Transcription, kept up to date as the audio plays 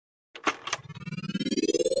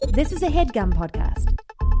This is a HeadGum podcast.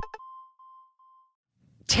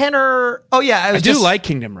 Tenor. Oh yeah, I do like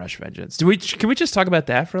Kingdom Rush Vengeance. Can we just talk about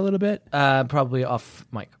that for a little bit? Probably off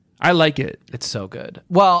mic. I like it. It's so good.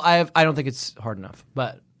 Well, I don't think it's hard enough,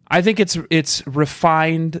 but I think it's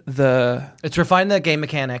refined the game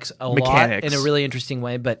mechanics a lot in a really interesting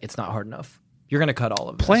way, but it's not hard enough. You're gonna cut all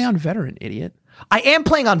of this. Play on Veteran, idiot. I am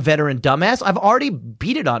playing on Veteran, dumbass. I've already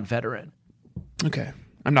beat it on Veteran. Okay,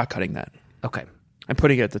 I'm not cutting that. Okay, I'm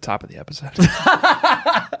putting it at the top of the episode.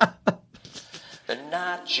 They're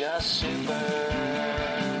not just super.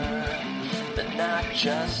 They're not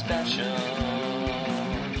just special.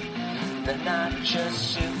 They're not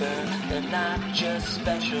just super. They're not just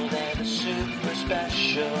special. They're the super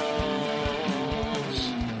specials.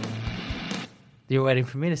 You're waiting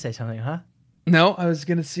for me to say something, huh? No, I was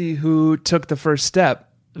gonna see who took the first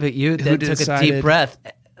step. But you then took a deep breath,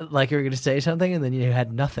 like you were going to say something, and then you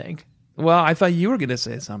had nothing. Well, I thought you were gonna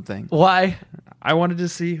say something. Why? I wanted to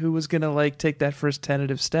see who was gonna take that first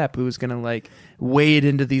tentative step. Who was gonna wade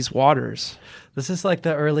into these waters. This is like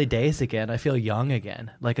the early days again. I feel young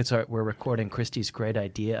again. Like we're recording Christie's great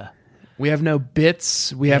idea. We have no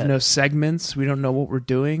bits. We have no segments. We don't know what we're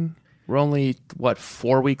doing. We're only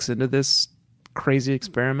 4 weeks into this crazy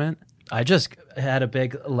experiment. I just had a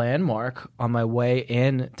big landmark on my way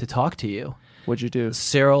in to talk to you. What'd you do?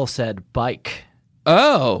 Cyril said bike.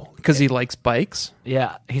 Oh, because he likes bikes?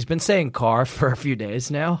 Yeah, he's been saying car for a few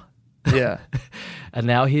days now. Yeah. And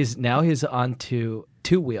now he's on to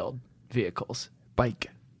two-wheeled vehicles.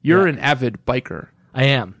 Bike. You're an avid biker. I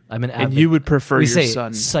am. I'm an avid. And you would prefer we your say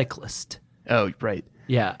son. cyclist. Oh, right.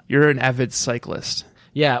 Yeah. You're an avid cyclist.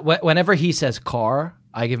 Yeah. Whenever he says car,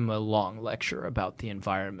 I give him a long lecture about the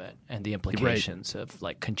environment and the implications of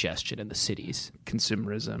congestion in the cities.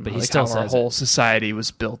 Consumerism. But he still how our says whole society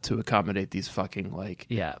was built to accommodate these fucking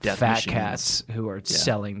death fat machines. cats who are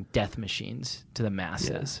selling death machines to the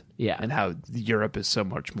masses. Yeah. And how Europe is so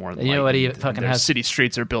much more you know what he fucking their has? City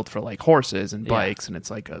streets are built for horses and bikes, and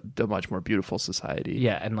it's a much more beautiful society.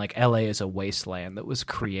 Yeah, and LA is a wasteland that was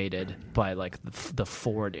created by the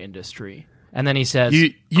Ford industry. And then he says,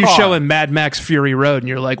 You show him Mad Max Fury Road, and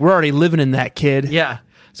you're like, we're already living in that, kid. Yeah.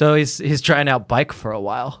 So he's trying out bike for a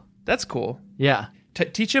while. That's cool. Yeah.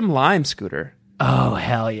 Teach him Lime Scooter. Oh,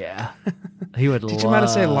 hell yeah. He would Teach him how to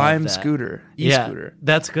say Lime that. Scooter. E-scooter. Yeah,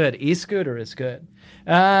 that's good. E-scooter is good.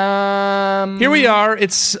 Here we are.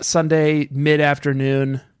 It's Sunday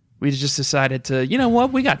mid-afternoon. We just decided to, you know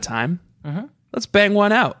what? We got time. Mm-hmm. Let's bang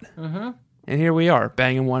one out. Mm-hmm. And here we are,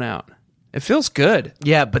 banging one out. It feels good.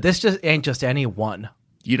 Yeah, but this just ain't just any one.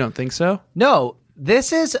 You don't think so? No,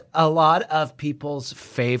 this is a lot of people's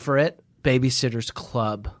favorite Babysitters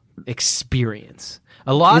Club experience.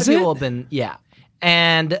 A lot of people have been,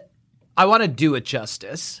 and I want to do it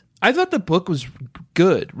justice. I thought the book was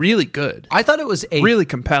good, really good. I thought it was a really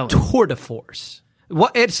compelling tour de force.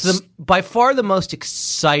 It's by far the most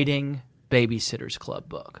exciting Babysitters Club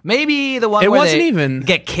book. Maybe the one where they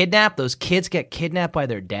get kidnapped. Those kids get kidnapped by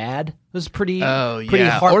their dad. It was pretty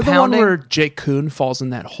heart-pounding. Or the one where Jake Kuhn falls in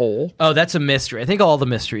that hole. Oh, that's a mystery. I think all the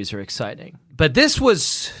mysteries are exciting. But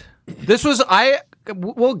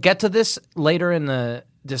we'll get to this later in the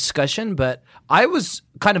discussion, but I was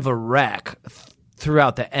kind of a wreck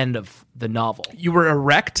throughout the end of the novel. You were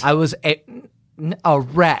erect? I was a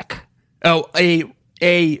wreck. Oh,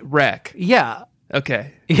 a wreck. Yeah.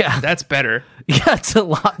 Okay. Yeah. That's better. Yeah, it's a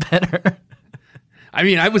lot better. I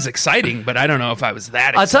mean, I was exciting, but I don't know if I was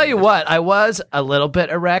that excited. I'll tell you what, I was a little bit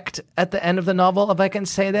erect at the end of the novel, if I can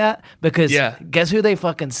say that, because guess who they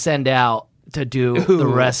fucking send out to do the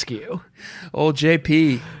rescue? Old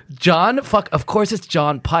JP. Of course it's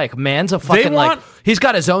John Pike. Man's a fucking he's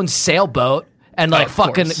got his own sailboat and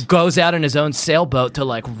fucking goes out in his own sailboat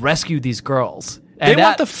to rescue these girls. And they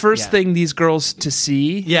want the first thing these girls to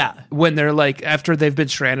see. Yeah. When they're after they've been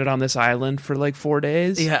stranded on this island for 4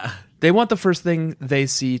 days. Yeah. They want the first thing they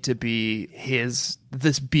see to be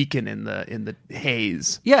this beacon in the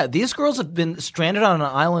haze. Yeah, these girls have been stranded on an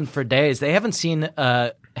island for days. They haven't seen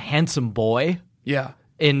a handsome boy. Yeah.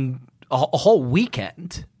 In a whole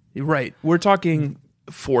weekend. Right. We're talking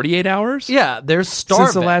 48 hours? Yeah, they're starving.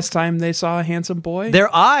 Since the last time they saw a handsome boy?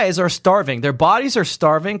 Their eyes are starving. Their bodies are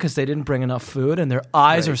starving because they didn't bring enough food, and their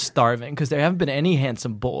eyes are starving because there haven't been any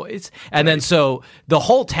handsome boys. And then so the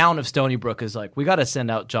whole town of Stony Brook is we got to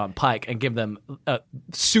send out John Pike and give them a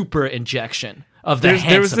super injection of the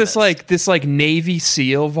there was this Navy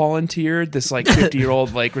SEAL volunteer, this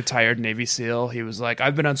 50-year-old retired Navy SEAL. He was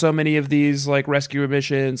I've been on so many of these rescue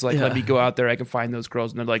missions. Let me go out there. I can find those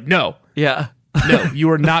girls. And they're no. Yeah. No, you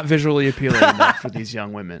are not visually appealing enough for these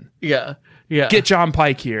young women. Yeah. Yeah. Get John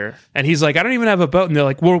Pike here. And he's like, I don't even have a boat. And they're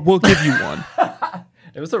like, we'll give you one.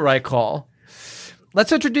 It was the right call.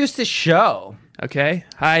 Let's introduce the show. Okay.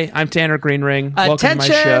 Hi, I'm Tanner Greenring. Welcome Attention,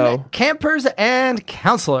 to my show. campers and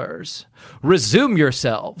counselors. Resume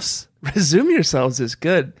yourselves. Resume yourselves is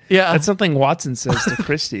good. Yeah. That's something Watson says to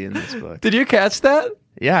Christy in this book. Did you catch that?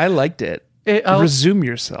 Yeah, I liked it. Resume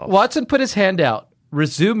yourself. Watson put his hand out.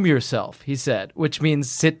 Resume yourself, he said, which means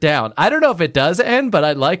sit down. I don't know if it does end, but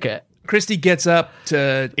I like it. Christy gets up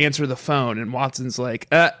to answer the phone, and Watson's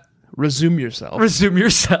like, resume yourself. Resume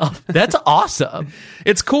yourself. That's awesome.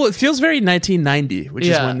 It's cool. It feels very 1990, which is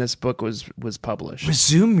Yeah. when this book was published.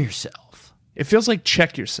 Resume yourself. It feels like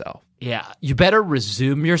check yourself. Yeah. You better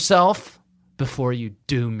resume yourself before you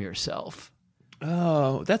doom yourself.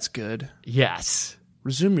 Oh, that's good. Yes.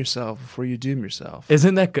 Resume yourself before you doom yourself.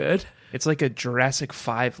 Isn't that good? It's like a Jurassic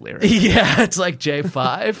 5 lyric. Yeah, it's like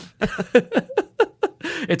J5.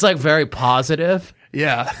 It's like very positive.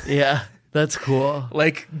 Yeah. Yeah, that's cool.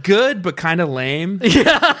 Like good, but kind of lame.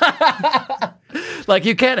 Like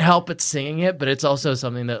you can't help but singing it, but it's also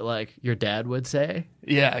something that like your dad would say.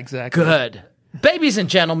 Yeah, exactly. Good. Babies and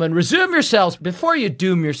gentlemen, resume yourselves before you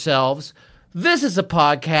doom yourselves. This is a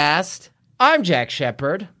podcast. I'm Jack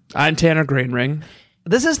Shepard. I'm Tanner Greenring.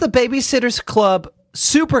 This is the Babysitters Club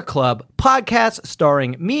Super Club podcast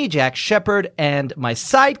starring me, Jack Shepard, and my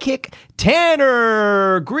sidekick,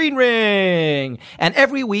 Tanner Greenring. And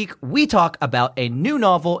every week, we talk about a new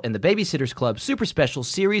novel in the Babysitters Club Super Special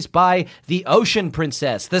series by the Ocean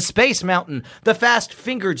Princess, the Space Mountain, the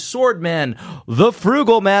Fast-Fingered Swordman, the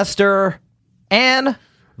Frugal Master, and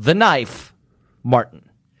the Knife, Martin.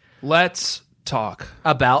 Let's talk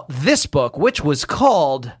About this book, which was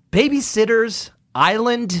called Babysitter's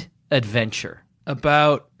Island Adventure.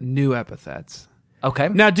 about new epithets. Okay.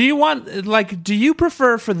 Now, do you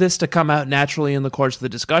prefer for this to come out naturally in the course of the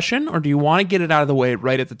discussion, or do you want to get it out of the way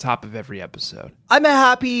right at the top of every episode? I'm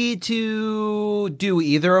happy to do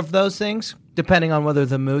either of those things, depending on whether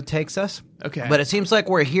the mood takes us. Okay. But it seems like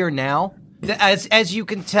we're here now. As you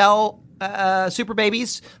can tell, Super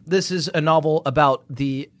Babies, this is a novel about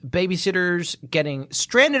the babysitters getting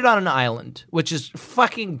stranded on an island, which is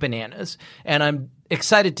fucking bananas. And I'm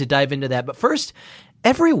excited to dive into that. But first,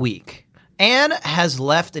 every week, Anne has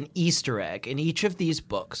left an Easter egg in each of these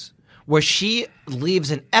books where she leaves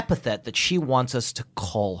an epithet that she wants us to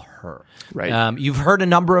call her. Right. You've heard a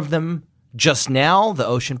number of them just now: the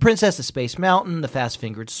Ocean Princess, the Space Mountain, the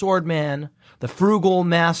Fast-Fingered Swordman, the Frugal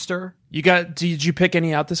Master. Did you pick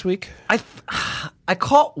any out this week? I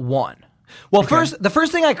caught one. Well, the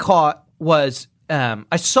first thing I caught was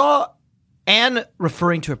I saw Anne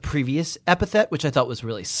referring to a previous epithet, which I thought was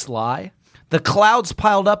really sly. The clouds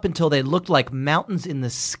piled up until they looked like mountains in the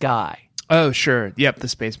sky, Oh, sure. Yep, the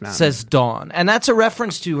Space Mountain. says Dawn. And that's a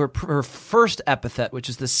reference to her first epithet, which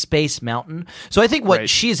is the Space Mountain. So I think what Right.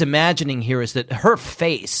 she's imagining here is that her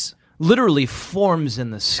face literally forms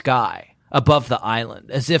in the sky above the island,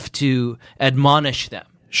 as if to admonish them.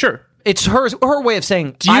 Sure. It's her way of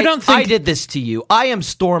saying, don't think- I did this to you. I am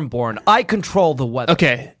Stormborn. I control the weather.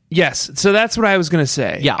 Okay. Yes. So that's what I was going to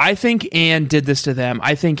say. Yeah. I think Anne did this to them.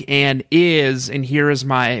 I think Anne is, and here is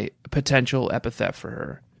my potential epithet for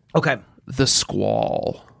her, Okay. the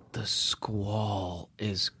Squall. The Squall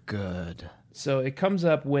is good. So it comes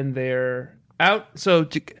up when they're out. So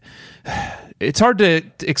it's hard to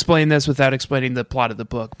explain this without explaining the plot of the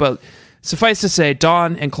book. But suffice to say,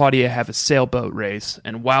 Dawn and Claudia have a sailboat race.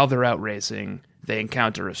 And while they're out racing, they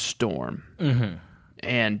encounter a storm. Mm-hmm.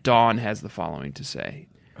 And Dawn has the following to say.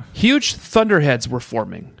 Huge thunderheads were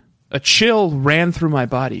forming. A chill ran through my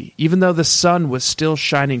body, even though the sun was still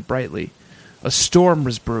shining brightly. A storm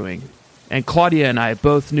was brewing. And Claudia and I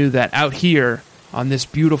both knew that out here, on this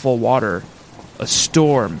beautiful water, a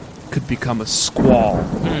storm could become a squall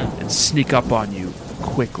and sneak up on you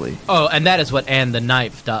quickly. Oh, and that is what Anne the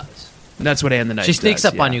Knife does. And that's what Anne the Knife She sneaks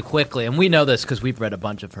does, up on yeah. you quickly, and we know this because we've read a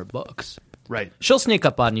bunch of her books. Right. She'll sneak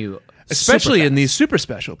up on you, Especially super in fast. these super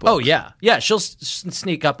special books. Oh yeah, yeah. She'll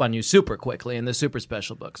sneak up on you super quickly in the super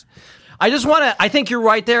special books. I think you're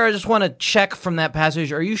right there. I just want to check from that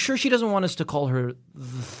passage. Are you sure she doesn't want us to call her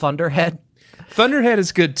the Thunderhead? Thunderhead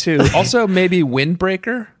is good too. Also, maybe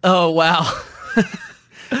Windbreaker. Oh wow.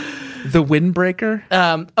 The Windbreaker.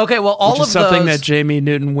 Okay, well, all Which of is something those, that Jamie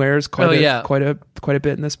Newton wears quite a bit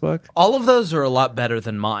in this book. all of those are a lot better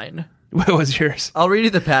than mine. What was yours? I'll read you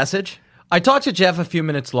the passage. I talked to Jeff a few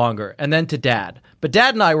minutes longer, and then to Dad. But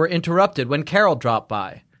Dad and I were interrupted when Carol dropped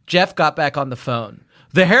by. Jeff got back on the phone.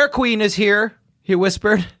 The Hair Queen is here, he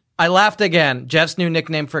whispered. I laughed again. Jeff's new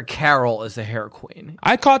nickname for Carol is the Hair Queen.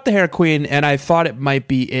 I caught the Hair Queen, and I thought it might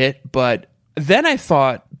be it, but then I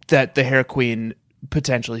thought that the Hair Queen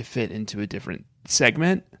potentially fit into a different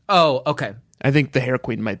segment. Oh, okay. I think the Hair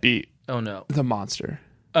Queen might be Oh, no. the monster.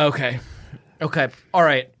 Okay. All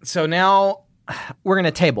right. So now we're going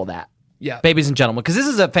to table that. Yeah. Babies and gentlemen, because this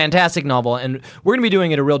is a fantastic novel, and we're going to be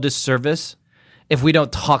doing it a real disservice if we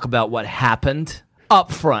don't talk about what happened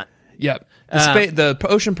up front. Yep. The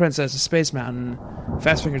Ocean Princess, the Space Mountain,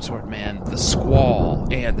 Fast Fingered Sword Man, the Squall,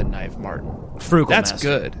 and the Knife Martin. Frugal That's Master.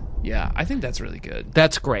 good. Yeah, I think that's really good.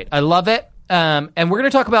 That's great. I love it. And we're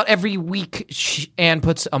going to talk about every week Anne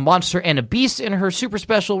puts a monster and a beast in her super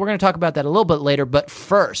special. We're going to talk about that a little bit later. But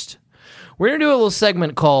first, we're going to do a little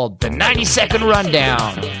segment called the 90-second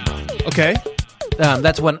rundown. Okay.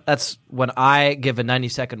 That's when I give a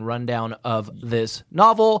 90-second rundown of this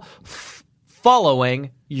novel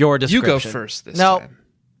following your description. You go first this time.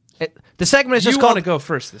 The segment is just You called... want to go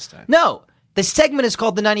first this time. No. The segment is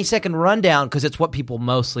called the 90-second rundown because it's what people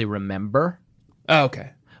mostly remember. Oh,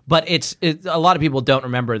 okay. But a lot of people don't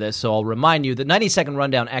remember this, so I'll remind you. The 90-second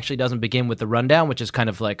rundown actually doesn't begin with the rundown, which is kind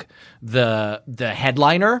of like the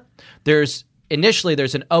headliner. There's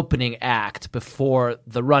an opening act before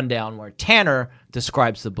the rundown where Tanner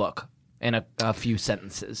describes the book in a few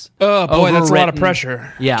sentences. Oh, boy, that's a lot of Overwritten.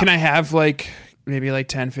 pressure. Yeah. Can I have maybe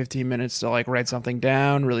 10, 15 minutes to write something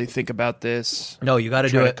down, really think about this? No, you got to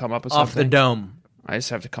do Try to it come up with off the something? dome. I just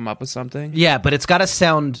have to come up with something? Yeah, but it's got to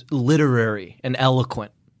sound literary and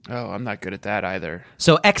eloquent. Oh, I'm not good at that either.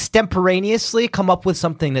 So extemporaneously come up with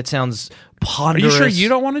something that sounds Are ponderous. you sure you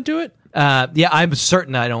don't want to do it? Yeah, I'm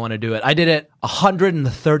certain I don't want to do it. I did it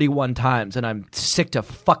 131 times, and I'm sick to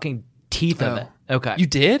fucking teeth of it. Okay. You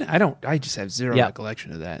did? I just have zero Yeah.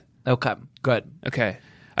 recollection of that. Okay, good. Okay.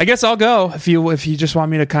 I guess I'll go if you just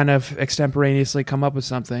want me to kind of extemporaneously come up with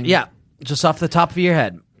something. Yeah, just off the top of your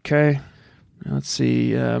head. Okay. Let's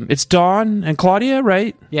see. It's Dawn and Claudia,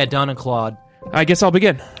 right? Yeah, Don and Claude. I guess I'll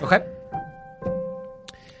begin. Okay.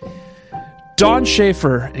 Dawn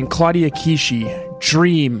Schaefer and Claudia Kishi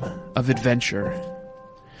dream of adventure.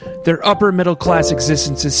 Their upper middle class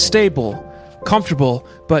existence is stable, comfortable,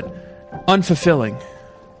 but unfulfilling.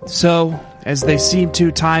 So, as they seem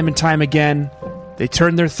to time and time again, they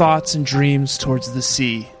turn their thoughts and dreams towards the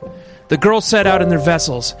sea. The girls set out in their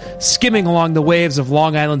vessels, skimming along the waves of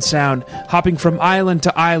Long Island Sound, hopping from island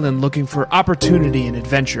to island looking for opportunity and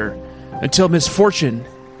adventure, until misfortune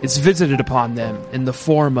is visited upon them in the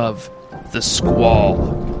form of the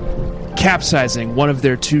Squall, capsizing one of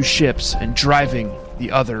their two ships and driving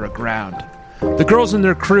the other aground. The girls and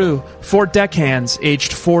their crew, 4 deckhands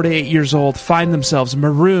aged 4 to 8 years old, find themselves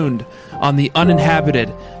marooned on the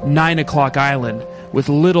uninhabited 9 o'clock island with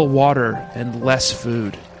little water and less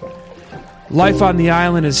food. Life on the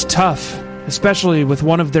island is tough, especially with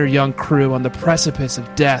one of their young crew on the precipice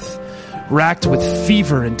of death, racked with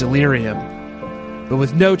fever and delirium. But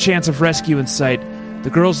with no chance of rescue in sight, the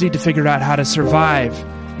girls need to figure out how to survive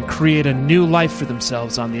and create a new life for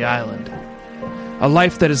themselves on the island. A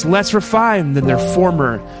life that is less refined than their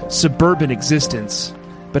former suburban existence,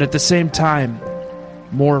 but at the same time,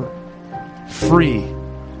 more free,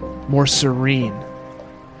 more serene.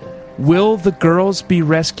 Will the girls be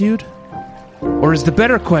rescued? Or is the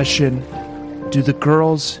better question, do the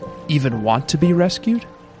girls even want to be rescued?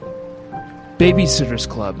 Babysitters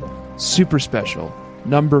Club, Super Special,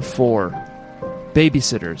 number 4.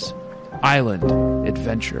 Babysitters, Island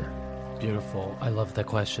Adventure. Beautiful. I love the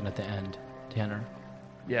question at the end, Tanner.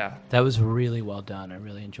 Yeah. That was really well done. I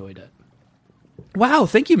really enjoyed it. Wow,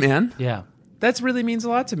 thank you, man. Yeah. That really means a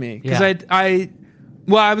lot to me. Because Yeah.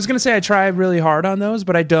 I was going to say I try really hard on those,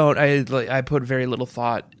 but I don't. I put very little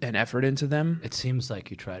thought and effort into them. It seems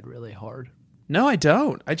like you tried really hard. No, I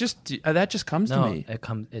don't. That just comes to me.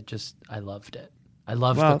 I loved it. I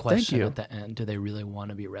loved Well, the question thank you. at the end. Do they really want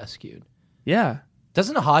to be rescued? Yeah.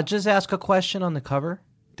 Doesn't Hodges ask a question on the cover?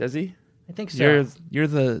 Does he? I think so. You're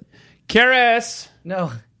the Karis.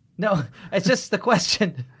 No, it's just the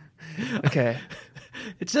question. Okay.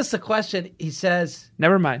 It's just the question. He says,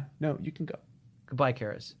 Never mind. No, you can go. goodbye,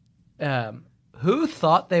 Karis. Who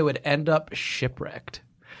thought they would end up shipwrecked?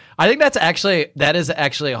 I think that is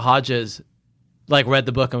actually Hodges read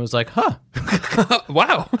the book and was like, huh,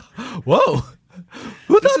 Wow. whoa.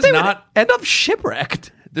 Who thought is they not- would end up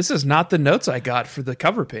shipwrecked? This is not the notes I got for the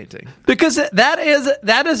cover painting. Because that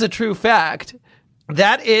is a true fact.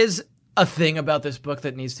 That is a thing about this book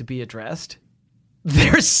that needs to be addressed.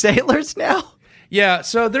 They're sailors now. Yeah,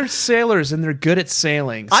 so they're sailors and they're good at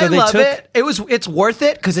sailing. So I they love took, it. It's worth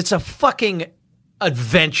it because it's a fucking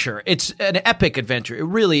adventure. It's an epic adventure. It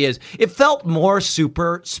really is. It felt more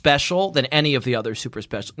super special than any of the other super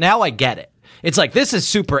special. Now I get it. It's like, this is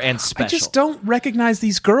super and special. I just don't recognize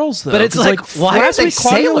these girls, though. But it's 'Cause, like, why are last they week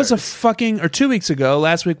Claudia was a sailors? fucking, or 2 weeks ago.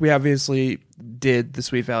 Last week we obviously did the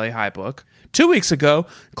Sweet Valley High book. 2 weeks ago,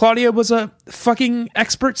 Claudia was a fucking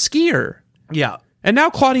expert skier, Yeah. and now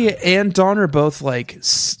Claudia and Dawn are both like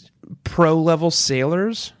pro level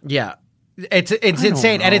sailors. Yeah. It's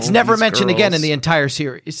insane. And it's know, never these mentioned again in girls. the entire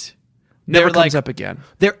series. Never They're comes like- up again.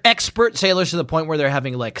 They're expert sailors to the point where they're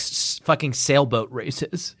having like fucking sailboat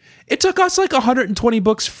races. It took us like 120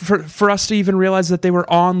 books for us to even realize that they were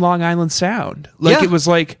on Long Island Sound. Like Yeah. it was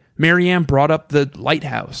like Marianne brought up the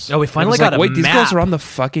lighthouse. Oh, we It finally was got like, a wait, these girls map. are on the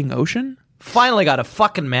fucking ocean? Finally got a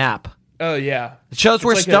fucking map. Oh yeah. It shows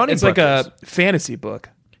where Stony It's Brook like is. a fantasy book.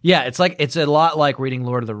 Yeah, it's a lot like reading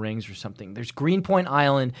Lord of the Rings or something. There's Greenpoint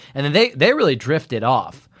Island, and then they really drifted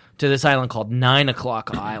off to this island called 9 O'Clock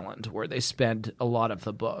Island, where they spend a lot of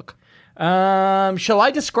the book. Shall I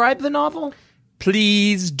describe the novel?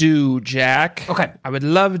 Please do, Jack. Okay. I would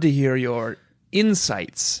love to hear your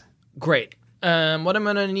insights. Great. What I'm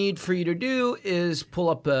going to need for you to do is pull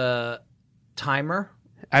up a timer.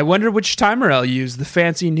 I wonder which timer I'll use, the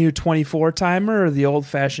fancy new 24 timer or the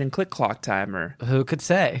old-fashioned click clock timer. Who could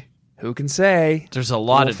say? Who can say? There's a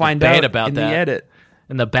lot We'll of find debate out about in that the edit.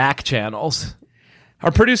 in the back channels.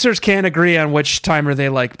 Our producers can't agree on which timer they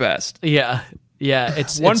like best. Yeah.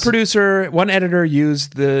 It's One it's- one editor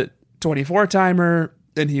used the 24 timer,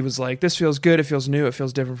 and he was like, this feels good, it feels new, it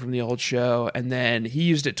feels different from the old show. And then he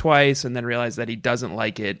used it twice and then realized that he doesn't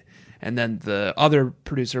like it. And then the other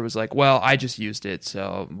producer was like, well, I just used it,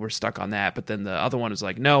 so we're stuck on that. But then the other one was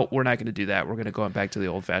like, no, we're not going to do that. We're going to go back to the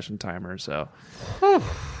old-fashioned timer. So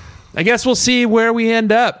I guess we'll see where we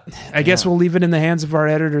end up. I guess we'll leave it in the hands of our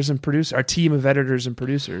editors and our team of editors and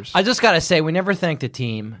producers. I just got to say, we never thanked the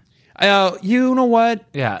team. You know what?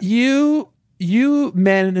 Yeah. You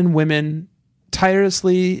men and women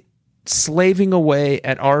tirelessly slaving away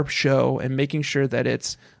at our show and making sure that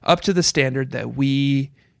it's up to the standard that we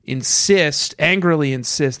angrily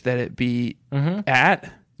insist that it be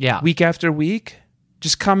at Yeah. week after week,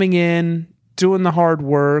 just coming in, doing the hard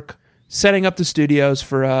work, setting up the studios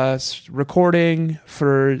for us, recording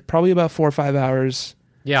for probably about 4 or 5 hours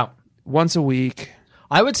Yeah. once a week.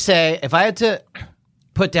 I would say if I had to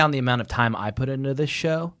put down the amount of time I put into this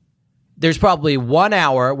show, there's probably 1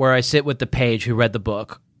 hour where I sit with the page who read the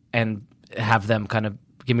book and have them kind of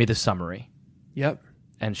give me the summary Yep.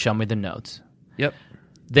 and show me the notes. Yep.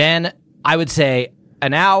 Then I would say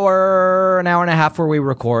an hour and a half where we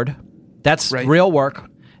record. That's Right. real work.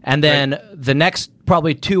 And then the next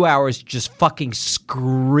probably 2 hours just fucking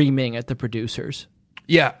screaming at the producers.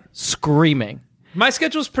 Yeah. Screaming. My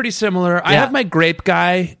schedule's pretty similar. I Yeah. have my grape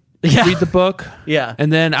guy Yeah. read the book. Yeah.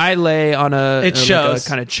 And then I lay on It shows. a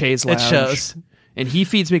kind of chaise lounge. It shows. And he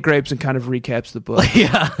feeds me grapes and kind of recaps the book.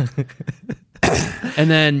 Yeah. And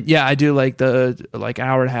then I do like the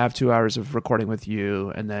hour and a half, 2 hours of recording with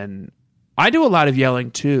you, and then I do a lot of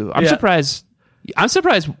yelling too. I'm Yeah. surprised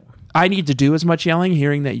I need to do as much yelling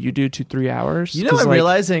hearing that you do 2-3 hours. You know, 'Cause, I'm like,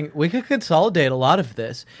 realizing we could consolidate a lot of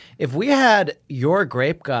this. If we had your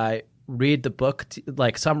grape guy read the book,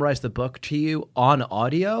 summarize the book to you on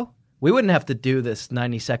audio, we wouldn't have to do this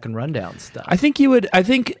 90-second rundown stuff. I think you would. I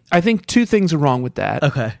think two things are wrong with that.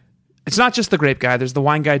 Okay. It's not just the grape guy. There's the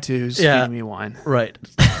wine guy too, who's Yeah. feeding me wine. Right.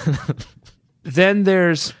 Then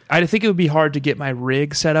I think it would be hard to get my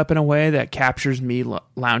rig set up in a way that captures me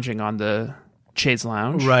lounging on the chaise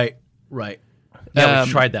lounge. Right. Yeah, we've Um,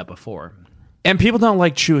 tried that before. And people don't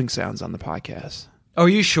like chewing sounds on the podcast. Are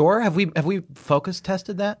you sure? Have we focus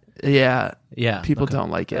tested that? Yeah. Yeah. People okay. don't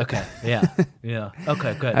like it. Okay. Yeah. Yeah.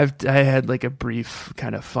 Okay. Good. I had like a brief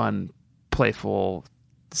kind of fun, playful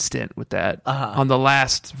stint with that on the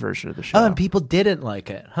last version of the show. Oh, and people didn't like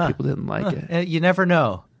it, huh? People didn't like it. You never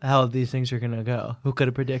know how these things are going to go. Who could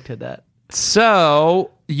have predicted that?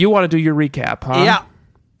 So you want to do your recap, huh?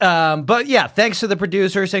 Yeah. But yeah, thanks to the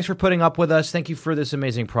producers. Thanks for putting up with us. Thank you for this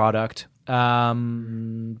amazing product.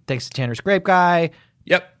 Thanks to Tanner's Grape Guy.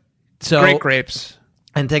 Yep. So Great grapes.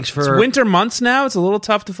 And thanks for It's winter months now. It's a little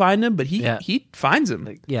tough to find them, but he finds them.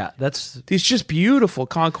 Yeah, that's These just beautiful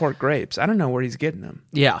Concord grapes. I don't know where he's getting them.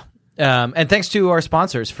 yeah. And thanks to our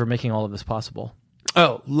sponsors for making all of this possible.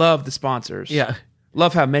 Oh, love the sponsors. Yeah.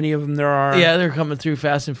 Love how many of them there are. Yeah, they're coming through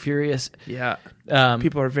fast and furious. Yeah. Um,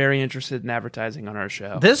 People are very interested in advertising on our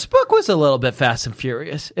show. This book was a little bit Fast and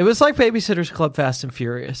Furious. It was like Babysitter's Club Fast and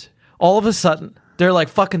Furious. All of a sudden, they're like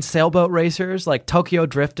fucking sailboat racers, like Tokyo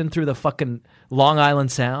drifting through the fucking Long Island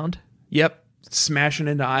Sound. Yep. Smashing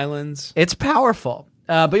into islands. It's powerful.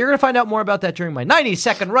 But you're going to find out more about that during my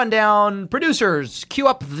 90-second rundown. Producers, cue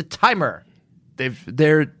up the timer.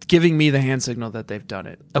 They're giving me the hand signal that they've done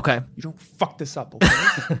it. Okay. You don't fuck this up,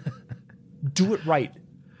 okay? Do it right.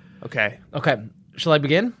 Okay. Okay. Shall I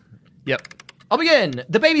begin? Yep. I'll begin.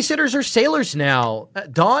 The babysitters are sailors now.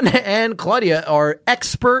 Dawn and Claudia are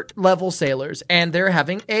expert level sailors, and they're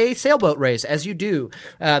having a sailboat race, as you do.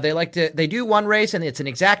 They do one race, and it's an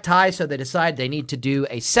exact tie, so they decide they need to do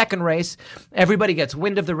a second race. Everybody gets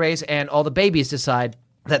wind of the race, and all the babies decide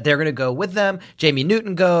that they're going to go with them. Jamie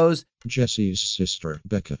Newton goes. Jesse's sister,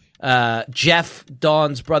 Becca. Jeff,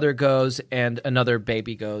 Dawn's brother, goes, and another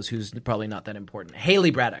baby goes, who's probably not that important.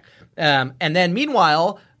 Haley Braddock. And then,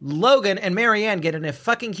 meanwhile, Logan and Marianne get in a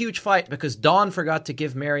fucking huge fight because Dawn forgot to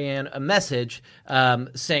give Marianne a message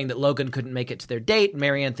saying that Logan couldn't make it to their date.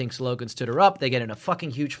 Marianne thinks Logan stood her up. They get in a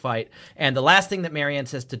fucking huge fight. And the last thing that Marianne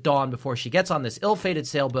says to Dawn before she gets on this ill-fated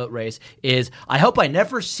sailboat race is, "I hope I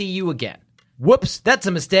never see you again." Whoops, that's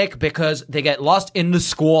a mistake because they get lost in the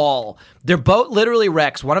squall. Their boat literally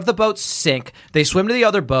wrecks. One of the boats sink. They swim to the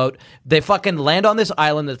other boat. They fucking land on this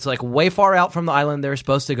island that's like way far out from the island they're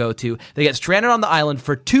supposed to go to. They get stranded on the island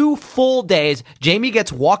for 2 full days. Jamie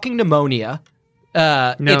gets walking pneumonia.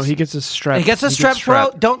 No, he gets a strep. He gets a strep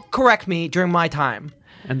throat. Don't correct me during my time.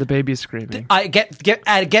 And the baby's screaming. I get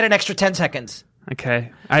an extra 10 seconds.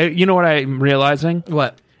 Okay. You know what I'm realizing?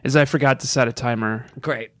 What? Is I forgot to set a timer.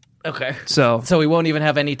 Great. Okay. So we won't even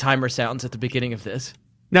have any timer sounds at the beginning of this.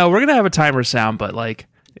 No, we're going to have a timer sound, but like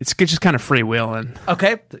it's just kind of freewheeling.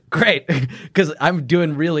 Okay, great, because I'm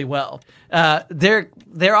doing really well. They're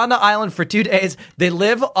on the island for 2 days. They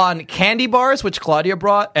live on candy bars, which Claudia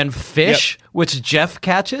brought, and fish, which Jeff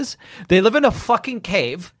catches. They live in a fucking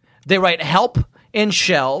cave. They write help in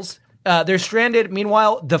shells. They're stranded.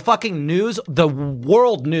 Meanwhile, the fucking news, the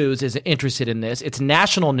world news is interested in this. It's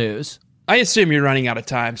national news. I assume you're running out of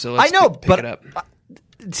time, so let's pick it up.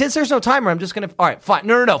 Since there's no timer, I'm just going to... All right, fine.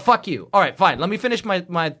 No, fuck you. All right, fine. Let me finish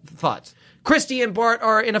my thoughts. Christy and Bart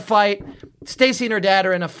are in a fight. Stacy and her dad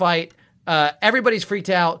are in a fight. Everybody's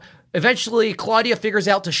freaked out. Eventually, Claudia figures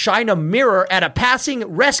out to shine a mirror at a passing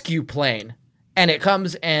rescue plane, and it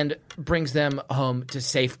comes and brings them home to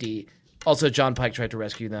safety. Also, John Pike tried to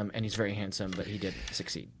rescue them, and he's very handsome, but he didn't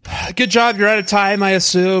succeed. Good job. You're out of time, I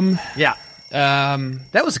assume. Yeah.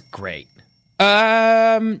 That was great.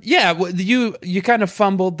 Yeah, you kind of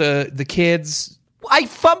fumbled the kids. I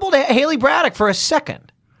fumbled Haley Braddock for a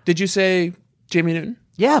second. Did you say Jamie Newton?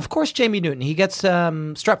 Yeah, of course, Jamie Newton. He gets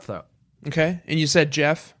strep throat. Okay, and you said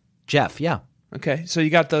Jeff? Jeff, yeah. Okay, so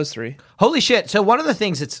you got those 3. Holy shit. So one of the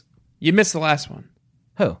things You missed the last one.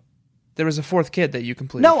 Who? There was a 4th kid that you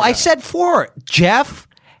completely No, forgot. I said 4. Jeff,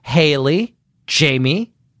 Haley,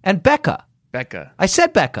 Jamie, and Becca. Becca. I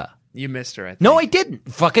said Becca. You missed her, I think. No, I didn't.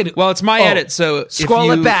 Fucking. Well, it's my edit, so scroll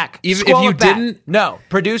it back. If Scroll you it back. didn't, no,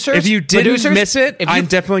 producers. If you didn't miss it, I'm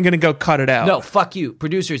definitely going to go cut it out. No, fuck you,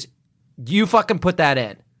 producers. You fucking put that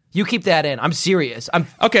in. You keep that in. I'm serious.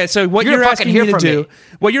 Okay, so what you're asking me to do?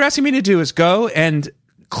 What you're asking me to do is go and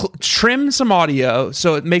trim some audio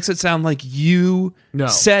so it makes it sound like you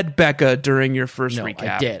said Becca during your first recap.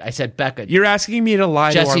 I did. I said Becca. You're asking me to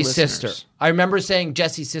lie to our Jesse's listeners. sister. I remember saying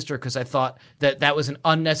Jesse's sister because I thought that was an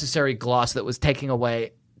unnecessary gloss that was taking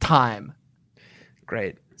away time.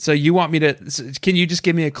 Great. So you want me to... Can you just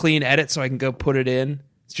give me a clean edit so I can go put it in?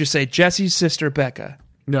 Just say Jesse's sister, Becca.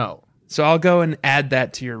 No. So I'll go and add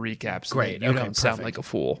that to your recap so Great. that you Okay, don't sound perfect. like a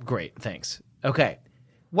fool. Great. Thanks. Okay.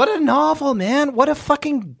 What a novel, man. What a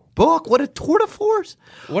fucking book. What a tour de force.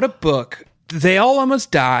 What a book. They all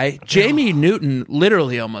almost die. Jamie Newton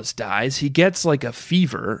literally almost dies. He gets like a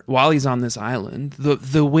fever while he's on this island.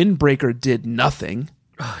 The windbreaker did nothing.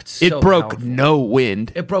 Oh, it's It so broke powerful. no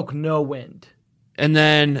wind. It broke no wind. And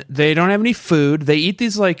then they don't have any food. They eat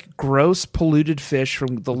these like gross polluted fish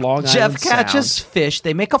from the Long Jeff Island catches Sound. fish.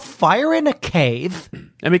 They make a fire in a cave.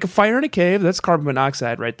 And make a fire in a cave. That's carbon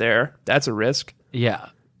monoxide right there. That's a risk. Yeah.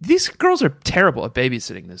 These girls are terrible at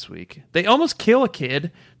babysitting this week. They almost kill a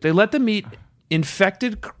kid. They let them eat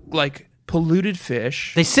infected, like polluted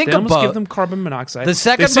fish. They sink a almost boat. give them carbon monoxide. The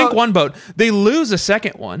second they sink boat- one boat. They lose a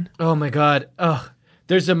second one. Oh my God. Oh,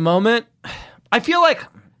 there's a moment. I feel like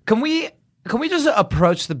can we just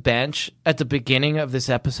approach the bench at the beginning of this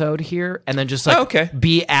episode here and then just like okay.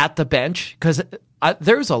 be at the bench because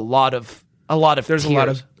there's a lot of There's a lot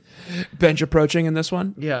of bench approaching in this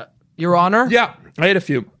one. yeah. Your Honor. Yeah, I had a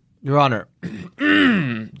few. Your Honor.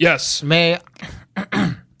 Yes. May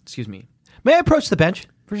excuse me. May I approach the bench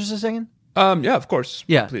for just a second? Yeah, of course.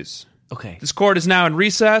 Yeah. Please. Okay. This court is now in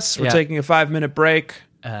recess. We're Yeah. taking a 5-minute break.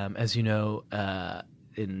 As you know,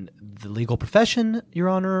 in the legal profession, Your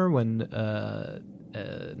Honor, when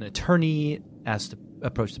an attorney asked to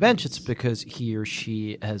approach the bench, it's because he or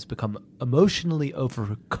she has become emotionally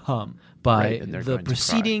overcome by Right, and they're the going to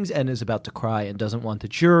proceedings and is about to cry and doesn't want the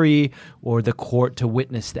jury or the court to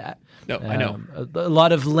witness that. No, I know. A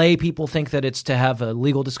lot of lay people think that it's to have a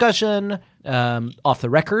legal discussion off the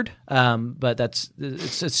record, but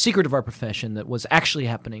it's a secret of our profession that was actually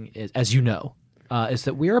happening, as you know, is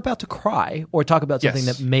that we're about to cry or talk about something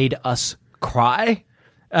Yes. that made us cry.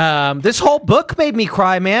 This whole book made me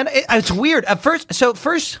cry, man. It's weird. At first,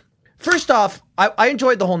 first off, I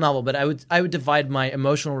enjoyed the whole novel, but I would divide my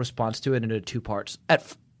emotional response to it into two parts.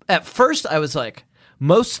 At first, I was like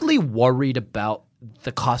mostly worried about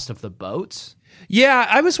the cost of the boats. Yeah,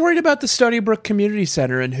 I was worried about the Stony Brook Community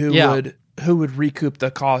Center and who would recoup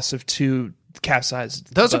the cost of 2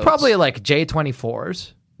 capsized Those boats. are probably like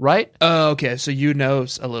J24s, right? Oh, okay. So you know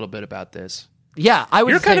a little bit about this. Yeah, I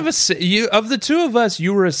would. You're kind of of the two of us.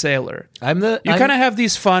 You were a sailor. I'm You kind of have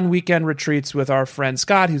these fun weekend retreats with our friend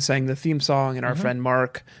Scott, who sang the theme song, and our friend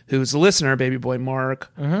Mark, who's a listener, baby boy Mark,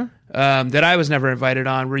 that I was never invited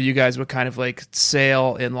on, where you guys would kind of like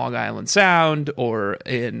sail in Long Island Sound or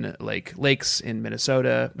in like lakes in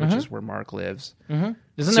Minnesota, which is where Mark lives. Isn't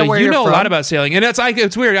So that where you you're know from? a lot about sailing, and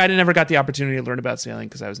it's weird. I never got the opportunity to learn about sailing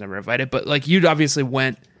because I was never invited. But like you obviously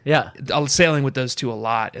went sailing with those two a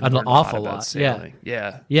lot, and An learned awful a lot about lot, sailing.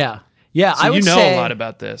 Yeah. Yeah. So I would you know say a lot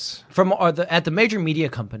about this. from at the major media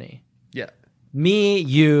company. Yeah. Me,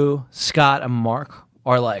 you, Scott, and Mark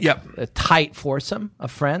are like Yep. a tight foursome of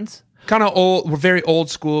friends. Kind of old. We're very old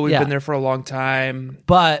school. We've Yeah. been there for a long time.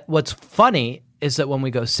 But what's funny is that when we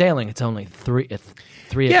go sailing, it's only three of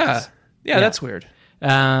Yeah. us. Yeah, that's weird.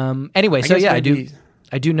 Anyway, so guess yeah, maybe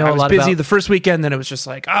I do know I a was lot busy about. the first weekend, then it was just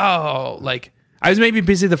like, I was maybe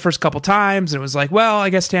busy the first couple times, and it was like, well, I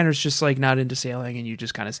guess Tanner's just like not into sailing, and you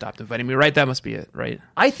just kind of stopped inviting me, right? That must be it, right?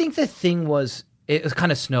 I think the thing was it was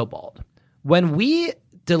kind of snowballed when we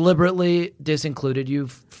deliberately disincluded you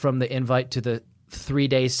from the invite to the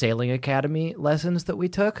 3-day sailing academy lessons that we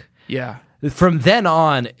took. Yeah. From then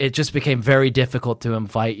on, it just became very difficult to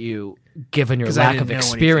invite you, given your 'Cause I lack didn't of know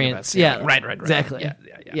anything experience. about sailing. Yeah, Right. exactly.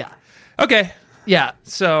 Yeah. Okay. Yeah.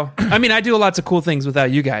 So, I mean, I do lots of cool things without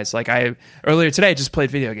you guys. Like earlier today, just played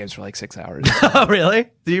video games for like 6 hours. Oh, really?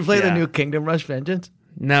 Did you play the Yeah. new Kingdom Rush Vengeance?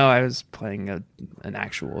 No, I was playing an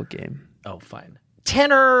actual game. Oh, fine.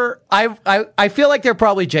 Tanner, I feel like they're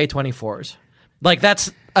probably J24s. Like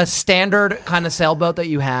that's a standard kind of sailboat that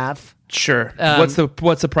you have. Sure. What's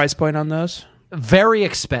the price point on those? Very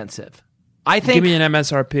expensive. I think Give me an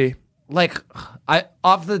MSRP. like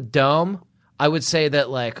off the dome, I would say that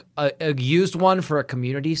like a used one for a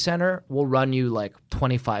community center will run you like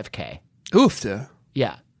 $25K. Oofta.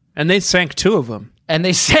 Yeah. And they sank 2 of them. And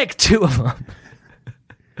they sank 2 of them.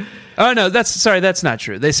 Oh no, that's not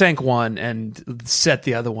true. They sank one and set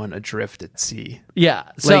the other one adrift at sea. Yeah.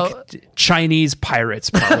 So Like Chinese pirates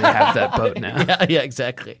probably have that boat now. yeah,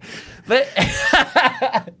 exactly. But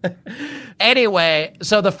anyway,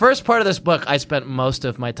 so the first part of this book, I spent most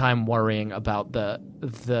of my time worrying about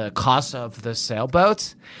the cost of the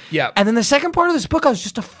sailboats. Yeah. And then the second part of this book, I was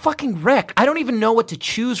just a fucking wreck. I don't even know what to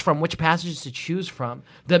choose from, which passages to choose from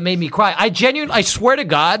that made me cry. I swear to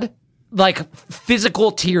God, like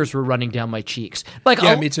physical tears were running down my cheeks. Like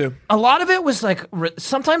Yeah, me too. A lot of it was like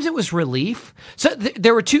sometimes it was relief. So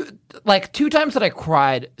there were two times that I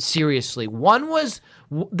cried seriously. One was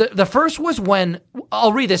the first was when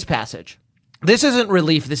I'll read this passage. This isn't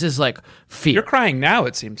relief. This is like fear. You're crying now,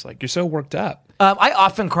 it seems like. You're so worked up. I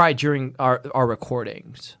often cry during our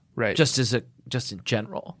recordings, Right. Just in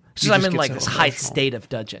general. Because You I'm just in get like so this high emotional. state of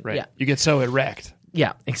dudgeon. Right. Yeah, You get so erect.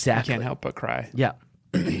 yeah, exactly. Can't help but cry. Yeah,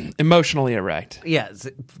 Emotionally erect. yeah.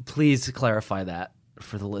 Please clarify that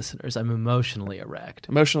for the listeners. I'm emotionally erect.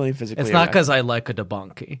 Emotionally and physically It's not erect. because I like a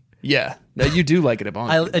debonky. Yeah. No, you do like it a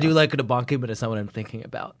bonk. I do like a debonky, but it's not what I'm thinking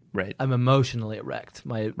about. Right. I'm emotionally erect.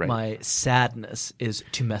 My sadness is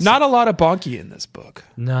too messy. Not a lot of bonky in this book.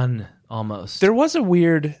 None, almost. There was a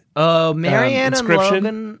weird Marianne and inscription.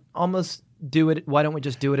 Logan almost do it. Why don't we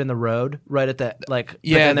just do it in the road right at that? Like, but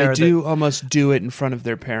Yeah, then they there are do almost do it in front of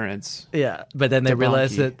their parents. Yeah, but then they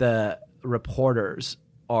realize Debonky. that the reporters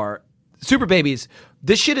are super babies.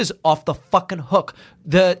 This shit is off the fucking hook.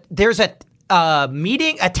 There's a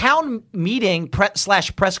town meeting /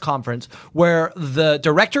 press conference where the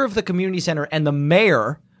director of the community center and the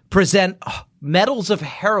mayor present medals of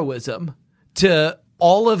heroism to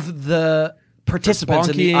all of the participants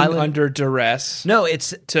in the Bonkying island. under duress No,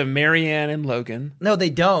 it's to Marianne and Logan. no, they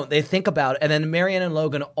don't. They think about it, and then Marianne and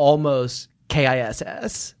Logan almost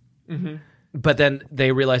KISS. Mm-hmm. But then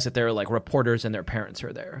they realize that they're like reporters and their parents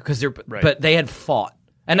are there because they're. Right. But they had fought,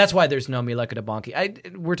 And that's why there's no me like a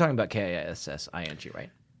debonky. We're talking about K-I-S-S-I-N-G, right?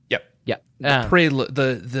 Yep. Yeah.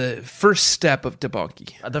 The first step of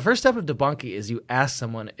debonky. The first step of debonky is you ask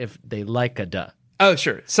someone if they like a duh. Oh,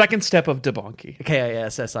 sure. Second step of debonky.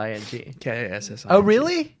 K-I-S-S-I-N-G. K-I-S-S-I-N-G. Oh,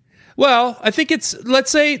 really? Well, I think it's, let's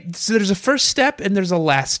say, so there's a first step and there's a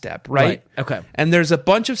last step, right? Okay. And there's a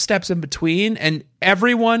bunch of steps in between, and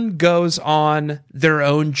everyone goes on their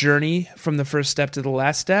own journey from the first step to the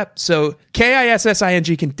last step. So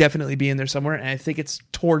K-I-S-S-I-N-G can definitely be in there somewhere, and I think it's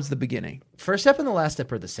towards the beginning. First step and the last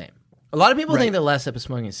step are the same. A lot of people think the last step is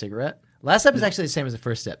smoking a cigarette. Last step is actually the same as the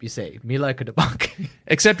first step. You say, me like a debonky.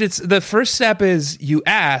 Except it's the first step is you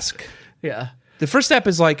ask. Yeah. The first step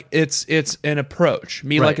is like it's an approach.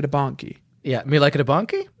 Me like a debonky. Yeah. Me like a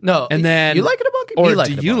debonky? No. And then you like a debonky? Or me like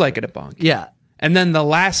do a you debonky. like a debonky? Yeah. And then the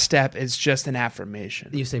last step is just an affirmation.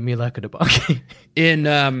 You say me like a debonky.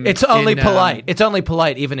 It's It's only polite. It's only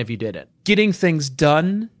polite even if you did it. Getting things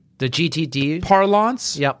done. The GTD.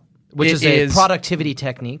 Parlance. Yep. Which It is a is- productivity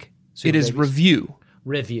technique. It is review.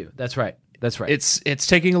 Review. That's right. That's right. It's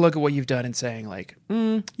taking a look at what you've done and saying like,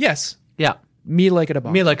 yes, yeah. me like a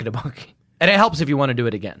debonky. Me like a debonky. And it helps if you want to do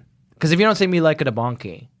it again. Because if you don't say me like a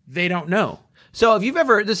debonky. They don't know. So if you've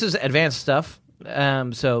ever, this is advanced stuff,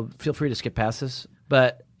 so feel free to skip past this.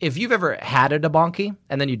 But if you've ever had a debonky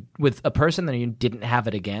and then you, with a person, then you didn't have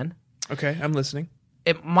it again, Okay, I'm listening.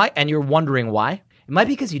 it might, and you're wondering why, it might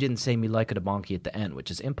be because you didn't say me like a debonky at the end, which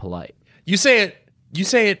is impolite. You say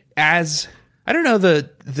it as, I don't know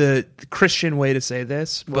the Christian way to say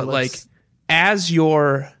this, but like let's- as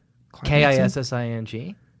you're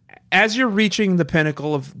K-I-S-S-I-N-G, as you're reaching the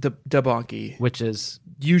pinnacle of the debonky, which is,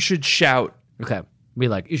 you should shout okay, be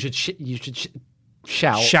like, you should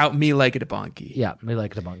shout. shout me like a debonky. Yeah, me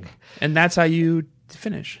like a debonky. And that's how you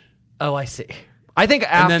finish. Oh, I see. I think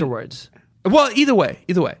then- afterwards. Well, either way.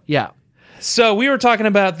 Yeah. So we were talking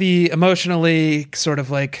about the emotionally sort of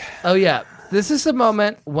like, Oh, yeah. This is the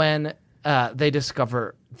moment when they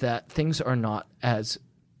discover that things are not as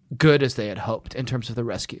good as they had hoped in terms of the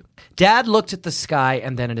rescue. Dad looked at the sky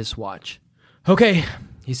and then at his watch. Okay,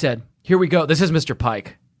 he said, here we go. This is Mr.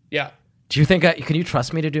 Pike. yeah, Do you think can you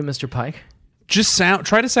trust me to do Mr. Pike? just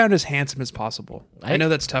try to sound as handsome as possible. I know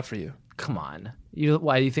that's tough for you. Come on.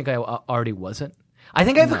 Why do you think I already wasn't? I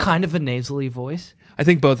think I have a kind of a nasally voice. I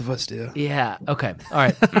think both of us do. Yeah. Okay. All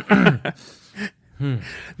right.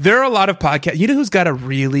 There are a lot of podcasts. You know who's got a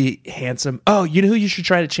really handsome... Oh, you know who you should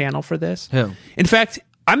try to channel for this? Who? In fact,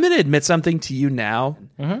 I'm going to admit something to you now.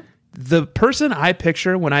 Mm-hmm. The person I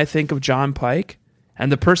picture when I think of John Pike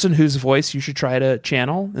and the person whose voice you should try to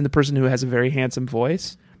channel and the person who has a very handsome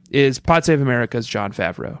voice is Pod Save America's Jon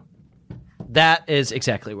Favreau. That is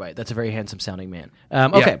exactly right. That's a very handsome sounding man.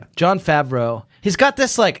 Okay, Yeah. Jon Favreau. He's got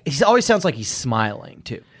this he always sounds like he's smiling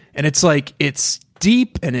too. And it's like, it's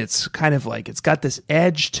deep and it's kind of like, it's got this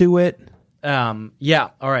edge to it. Yeah.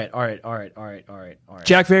 All right.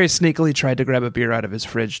 Jack very sneakily tried to grab a beer out of his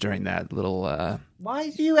fridge during that little... Why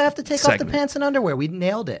do you have to take off the Segment. pants and underwear? We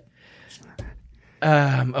nailed it.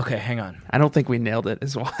 Okay, hang on. I don't think we nailed it,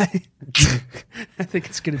 is why. I think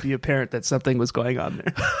it's going to be apparent that something was going on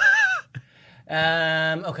there.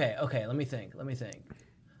 Okay. Let me think.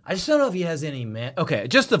 I just don't know if he has any man. Okay,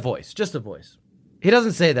 just the voice. He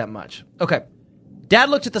doesn't say that much. Okay. Dad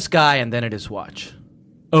looked at the sky and then at his watch.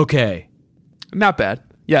 Okay. Not bad.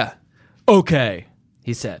 Yeah. Okay,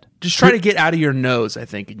 he said. Just try to get out of your nose, I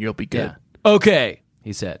think, and you'll be good. Yeah. Okay,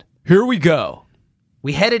 he said. Here we go.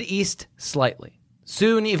 We headed east slightly.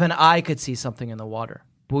 Soon even I could see something in the water,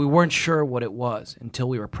 but we weren't sure what it was until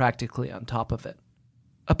we were practically on top of it.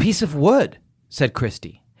 A piece of wood, said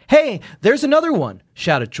Christy. Hey, there's another one,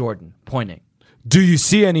 shouted Jordan, pointing. Do you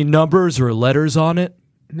see any numbers or letters on it?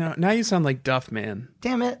 No, now you sound like Duff Man.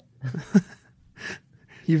 Damn it.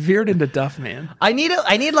 You veered into Duff Man. I need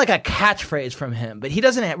like a catchphrase from him, but he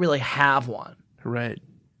doesn't really have one. Right.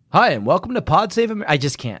 Hi, and welcome to Pod Save America. I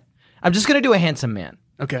just can't. I'm just going to do a handsome man.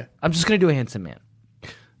 Okay.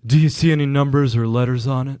 Do you see any numbers or letters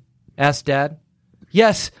on it? Asked Dad.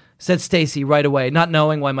 Yes, said Stacy right away, not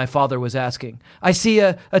knowing why my father was asking. I see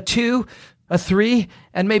a 2, a 3,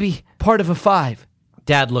 and maybe part of a 5.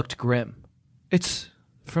 Dad looked grim. It's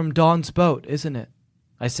from Dawn's boat, isn't it?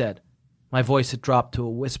 I said. My voice had dropped to a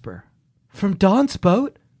whisper. From Dawn's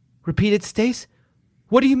boat? Repeated Stace.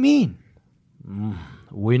 What do you mean?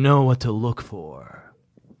 We know what to look for,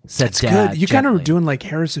 said It's Dad. good. You kind of gently. were doing like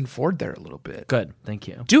Harrison Ford there a little bit. Good, thank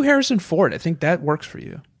you. Do Harrison Ford. I think that works for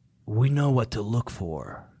you. We know what to look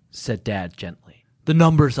for, said Dad gently. The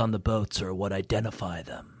numbers on the boats are what identify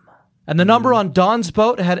them. And the number on Dawn's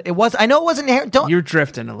boat I know it wasn't, don't, You're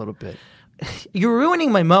drifting a little bit. you're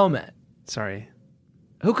ruining my moment. Sorry.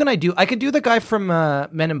 Who can I do? I could do the guy from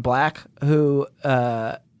Men in Black who.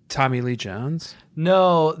 Tommy Lee Jones,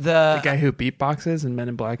 No, the guy who beatboxes in Men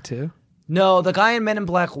in Black 2. No, the guy in Men in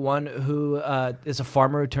Black 1 who is a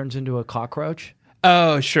farmer who turns into a cockroach.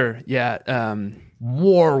 Oh, sure. Yeah.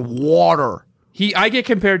 More water. I get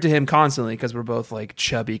compared to him constantly because we're both like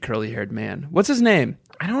chubby, curly-haired man. What's his name?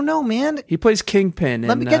 I don't know, man. He plays Kingpin.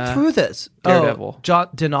 Let me get through this. Daredevil. John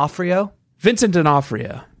D'Onofrio. Vincent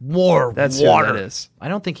D'Onofrio. More That's water. who that is. I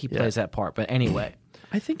don't think he plays that part, but anyway.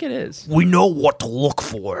 I think it is. We know what to look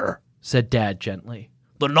for, said Dad gently.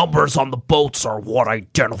 The numbers on the boats are what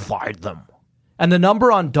identified them. And the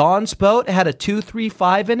number on Dawn's boat had a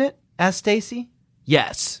 235 in it? Asked Stacy.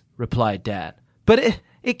 Yes, replied Dad. But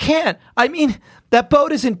it can't. I mean, that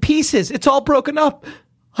boat is in pieces. It's all broken up.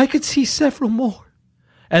 I could see several more.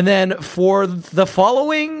 And then for the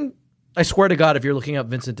following, I swear to God, if you're looking up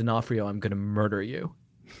Vincent D'Onofrio, I'm going to murder you.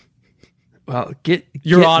 Well, get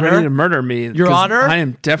Honor. ready to murder me. Your 'cause Honor? I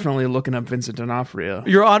am definitely looking up Vincent D'Onofrio.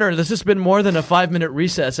 Your Honor, this has been more than a 5-minute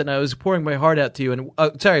recess, and I was pouring my heart out to you. And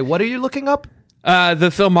sorry, what are you looking up? The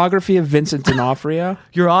filmography of Vincent D'Onofrio.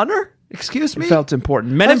 Your Honor? Excuse me? Felt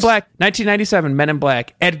important. Men in Black, 1997, Men in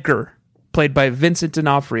Black. Edgar, played by Vincent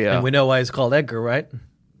D'Onofrio. And we know why he's called Edgar, right?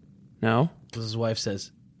 No? Because his wife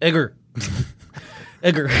says, Edgar.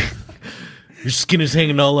 Edgar. Your skin is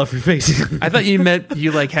hanging all off your face. I thought you meant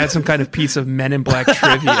you like had some kind of piece of Men in Black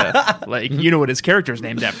trivia. Like, you know what his character's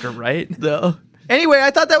named after, right? No. Anyway,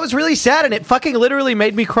 I thought that was really sad, and it fucking literally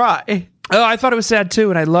made me cry. Oh, I thought it was sad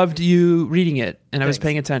too, and I loved you reading it, and I was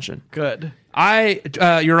paying attention. Good.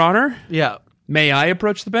 Your Honor, Yeah. may I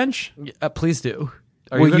approach the bench? Please do.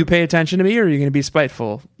 Will you pay attention to me, or are you going to be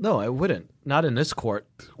spiteful? No, I wouldn't. Not in this court.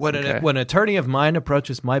 When Okay. when an attorney of mine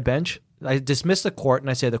approaches my bench, I dismiss the court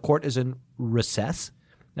and I say the court is in recess.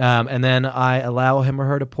 And then I allow him or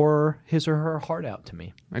her to pour his or her heart out to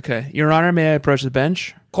me. Okay. Your Honor, may I approach the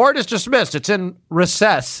bench? Court is dismissed. It's in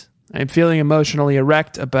recess. I'm feeling emotionally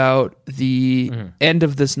erect about the end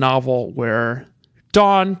of this novel where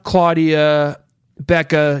Dawn, Claudia,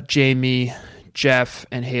 Becca, Jamie, Jeff,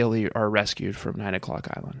 and Haley are rescued from 9 O'Clock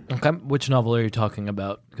Island. Okay. Which novel are you talking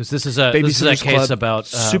about? Because this is a Babysitter's case Club, about...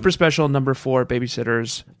 Super Special number 4,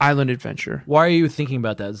 Babysitter's Island Adventure. Why are you thinking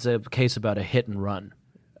about that? It's a case about a hit and run.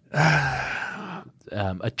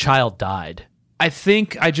 A child died. I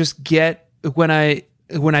think I just get when I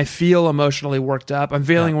feel emotionally worked up. I'm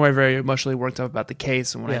feeling very emotionally worked up about the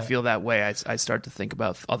case, and when I feel that way, I start to think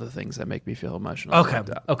about other things that make me feel emotionally worked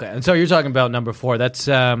up. Okay. And so you're talking about number 4. That's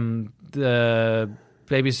the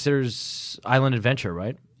Babysitter's Island Adventure,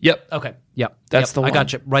 right? Yep. Okay. Yep. That's the one. I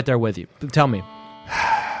got you right there with you. Tell me.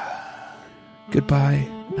 Goodbye,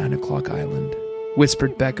 9 O'Clock Island,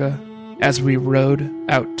 whispered Becca as we rowed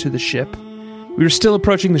out to the ship. We were still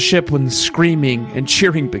approaching the ship when the screaming and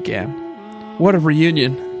cheering began. What a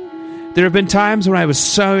reunion. There have been times when I was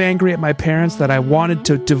so angry at my parents that I wanted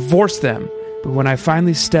to divorce them, but when I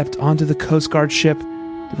finally stepped onto the Coast Guard ship,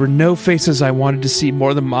 there were no faces I wanted to see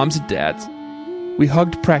more than Mom's and Dad's. We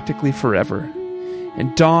hugged practically forever,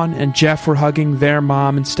 and Dawn and Jeff were hugging their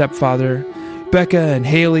mom and stepfather. Becca and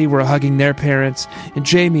Haley were hugging their parents, and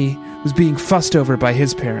Jamie was being fussed over by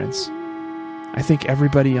his parents. I think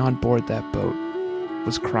everybody on board that boat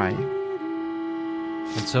was crying.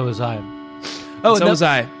 And so was I. So was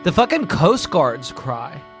I. The fucking Coast Guards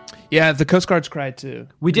cry. Yeah, the Coast Guards cried too.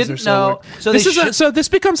 We because didn't they're so know- worried. so this they is should- so this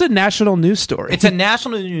becomes a national news story. It's a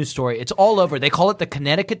national news story. It's all over. They call it the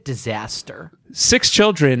Connecticut disaster. 6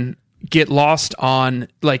 children get lost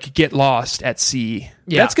at sea.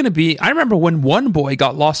 Yeah. That's going to be. I remember when one boy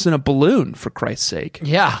got lost in a balloon. For Christ's sake,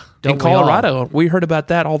 Yeah. in Colorado, we heard about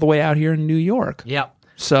that all the way out here in New York. Yeah.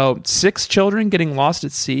 So 6 children getting lost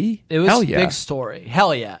at sea. It was Hell a yeah. big story.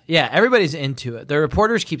 Hell yeah. Yeah, everybody's into it. The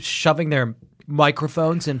reporters keep shoving their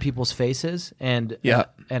microphones in people's faces and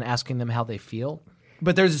asking them how they feel.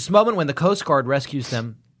 But there's this moment when the Coast Guard rescues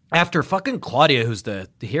them after fucking Claudia, who's the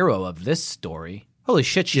hero of this story. Holy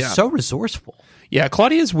shit, she's so resourceful. Yeah,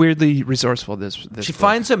 Claudia is weirdly resourceful. This She book.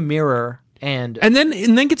 finds a mirror and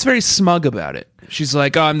then gets very smug about it. She's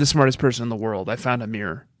like, "Oh, I'm the smartest person in the world. I found a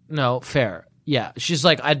mirror." no, fair. Yeah, she's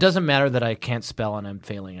like, it doesn't matter that I can't spell and I'm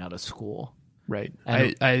failing out of school. Right.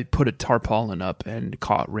 And- I put a tarpaulin up and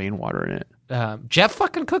caught rainwater in it. Jeff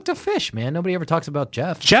fucking cooked a fish, man. Nobody ever talks about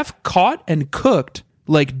Jeff. Jeff caught and cooked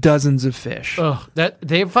like dozens of fish. Ugh, that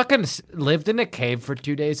they fucking lived in a cave for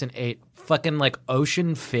 2 days and ate fucking like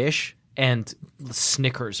ocean fish and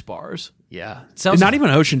Snickers bars. Yeah. Sounds- Not even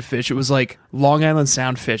ocean fish. It was like Long Island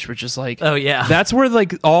Sound fish, which is like, Oh, yeah. that's where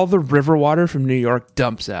like all the river water from New York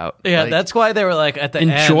dumps out. Yeah, Like, that's why they were like at the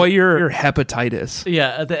enjoy end. your hepatitis.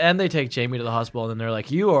 Yeah, at the end they take Jamie to the hospital and then they're like,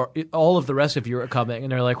 all of the rest of you are coming, and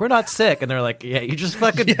they're like, we're not sick, and they're like, yeah, you just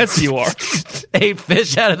fucking Yes, you are. ate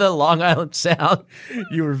fish out of the Long Island Sound.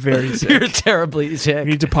 You were very sick. You're terribly You sick.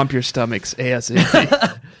 need to pump your stomachs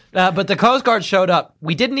ASAP. But the Coast Guard showed up.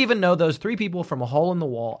 We didn't even know those 3 people from a hole in the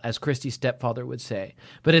wall, as Christy's stepfather would say.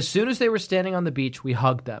 But as soon as they were standing on the beach, we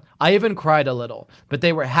hugged them. I even cried a little, but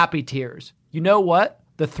they were happy tears. You know what?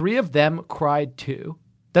 The 3 of them cried too.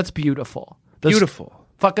 That's beautiful. Those Beautiful.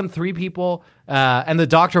 fucking 3 people, and the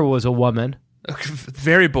doctor was a woman.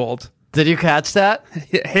 Very bold. Did you catch that?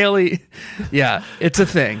 Haley, yeah, it's a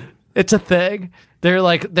thing. It's a thing. They're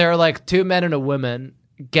like 2 men and a woman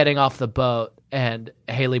getting off the boat, and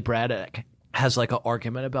Haley Braddock has like an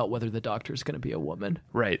argument about whether the doctor's going to be a woman.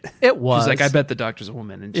 Right. It was. She's like, I bet the doctor's a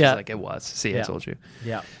woman. And she's Yeah. like, it was. See, I Yeah. told you.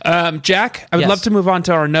 Yeah. Jack, I would Yes. love to move on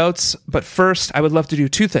to our notes, but first, I would love to do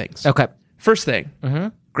 2 things. Okay. First thing,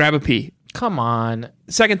 grab a pee. Come on.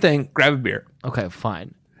 Second thing, grab a beer. Okay,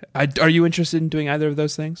 fine. Are you interested in doing either of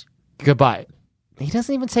those things? Goodbye. He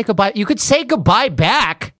doesn't even say goodbye. You could say goodbye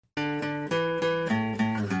back.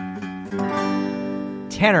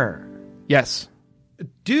 Tanner, Yes.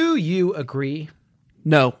 do you agree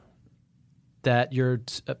No. that you're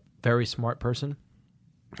a very smart person?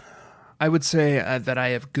 I would say that I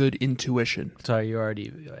have good intuition. Sorry, you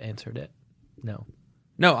already answered it. No.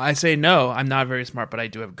 No, I say no. I'm not very smart, but I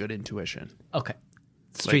do have good intuition. Okay.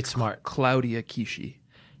 Street Like smart. Claudia Kishi.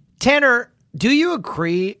 Tanner, do you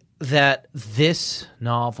agree that this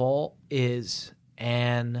novel is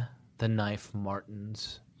Anne the Knife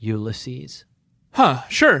Martin's Ulysses? Huh,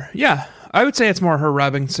 sure. Yeah. I would say it's more her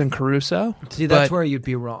Robinson Crusoe. See, that's but- where you'd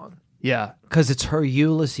be wrong. Yeah. Because it's her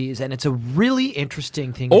Ulysses, and it's a really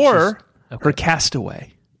interesting thing. that Or she's- her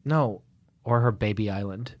Castaway. No. Or her Baby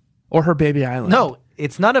Island. Or her Baby Island. No,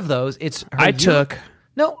 it's none of those. It's her took.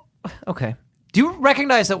 No. Okay. Do you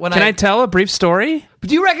recognize that when Can I tell a brief story?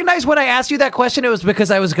 do you recognize when I asked you that question, it was because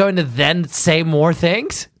I was going to then say more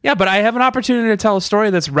things? Yeah, but I have an opportunity to tell a story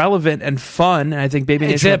that's relevant and fun, and I think Baby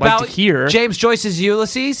Is Nation it would like about to hear. James Joyce's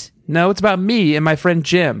Ulysses? No, it's about me and my friend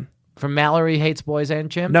Jim. From Mallory Hates Boys and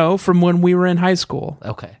Jim? No, from when we were in high school.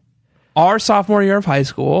 Okay. Our sophomore year of high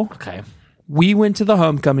school, Okay. we went to the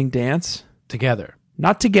homecoming dance. Together.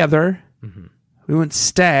 Not together. We went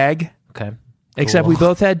stag, Okay. except we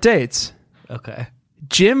both had dates. Okay.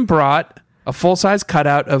 Jim brought a full-size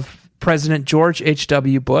cutout of President George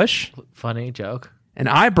H.W. Bush, Funny joke. and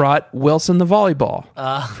I brought Wilson the volleyball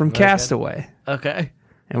from very Castaway. Okay.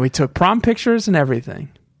 And we took prom pictures and everything.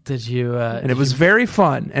 Did you And it was very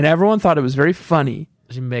fun, and everyone thought it was very funny.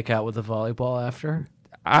 did you make out with the volleyball after?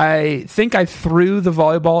 I think I threw the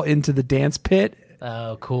volleyball into the dance pit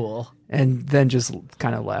Oh, cool. and then just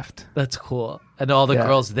kind of left. That's cool. And all the Yeah.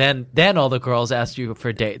 girls then all the girls asked you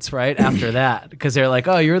for dates, right? After that, because they're like,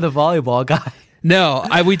 "Oh, you're the volleyball guy." No,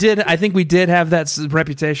 I think we did have that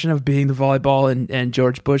reputation of being the volleyball and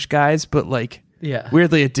George Bush guys, but like Yeah.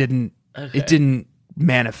 weirdly it didn't Okay.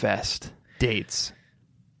 manifest dates.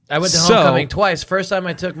 I went to So- homecoming twice. First time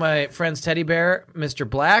I took my friend's teddy bear, Mr.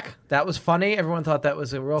 Black. That was funny. Everyone thought that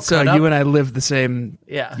was a real So cut up. you and I lived the same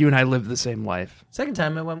Yeah. You and I lived the same life. Second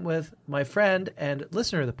time I went with my friend and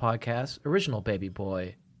listener of the podcast, original baby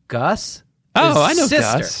boy, Gus. Oh, his I know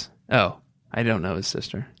sister. Gus. Oh, I don't know his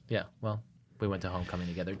sister. Yeah, well, we went to homecoming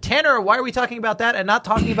together. Tanner, why are we talking about that and not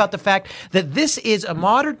talking about the fact that this is a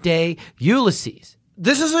modern day Ulysses?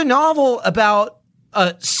 This is a novel about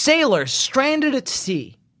a sailor stranded at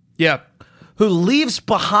sea Yeah. who leaves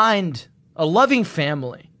behind a loving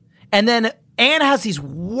family. And then Anne has these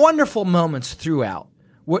wonderful moments throughout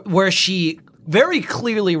where she very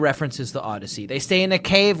clearly references the Odyssey. They stay in a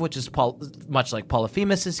cave, which is much like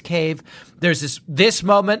Polyphemus's cave. There's this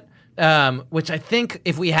moment, which I think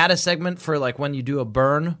if we had a segment for like when you do a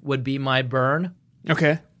burn would be my burn.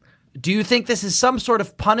 Okay. Do you think this is some sort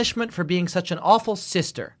of punishment for being such an awful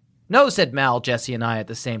sister? No, said Mal, Jesse, and I at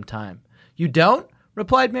the same time. You don't?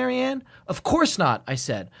 Replied Marianne. Of course not, I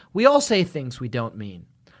said. We all say things we don't mean.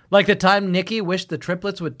 Like the time Nikki wished the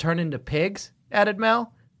triplets would turn into pigs, added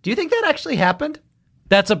Mel. Do you think that actually happened?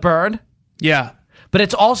 That's a burn. Yeah. But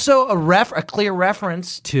it's also a clear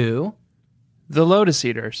reference to... The Lotus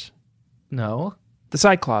Eaters. No. The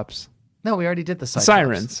Cyclops. No, we already did the Cyclops.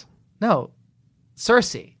 Sirens. No.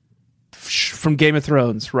 Cersei. From Game of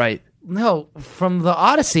Thrones, right. No, from the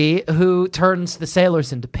Odyssey, who turns the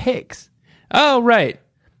sailors into pigs. Oh, right.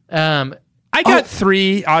 I got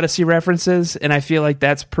 3 Odyssey references, and I feel like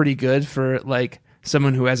that's pretty good for like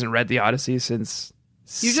someone who hasn't read the Odyssey since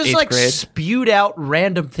You just 8th like grade. spewed out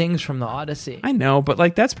random things from the Odyssey. I know, but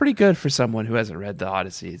like that's pretty good for someone who hasn't read the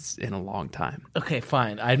Odyssey in a long time. Okay,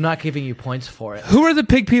 fine. I'm not giving you points for it. Who are the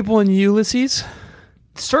pig people in Ulysses?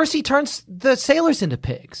 Cersei turns the sailors into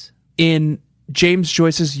pigs. In James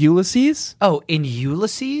Joyce's Ulysses? Oh, in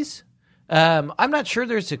Ulysses? I'm not sure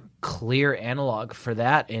there's a clear analog for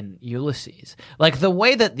that in Ulysses. Like the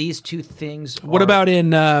way that these two things What are- about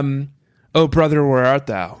in Oh Brother, Where Art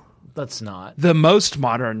Thou? That's not. The most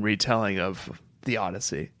modern retelling of the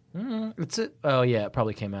Odyssey. It's a, oh yeah, it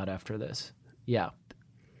probably came out after this. Yeah.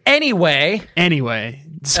 Anyway,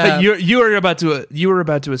 So you were about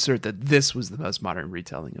to assert that this was the most modern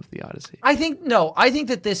retelling of the Odyssey. I think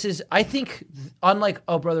that this is. I think unlike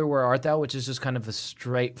Oh Brother, Where Art Thou, which is just kind of a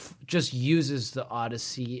straight, just uses the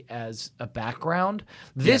Odyssey as a background.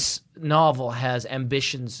 This novel has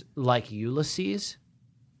ambitions like Ulysses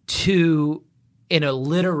to, in a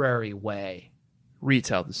literary way,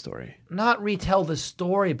 Retell the story. not retell the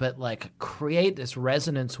story, but like create this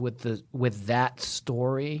resonance with that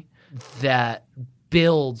story that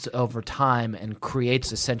builds over time and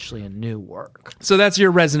creates essentially a new work. So that's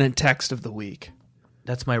your resonant text of the week.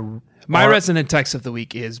 That's my Resonant text of the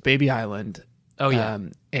week is Baby Island. Oh, yeah.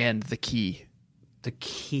 And The Key. The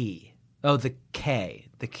key. Oh, the K.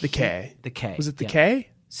 The key. The K. The K. Was it the yeah. K?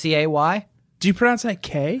 C-A-Y? Do you pronounce that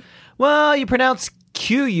K? Well, you pronounce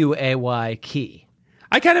Q-U-A-Y, key.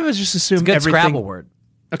 I kind of just assumed Good everything. Scrabble word.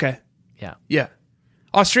 Okay. Yeah. Yeah.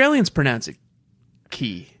 Australians pronounce it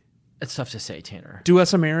key. It's tough to say, Tanner. Do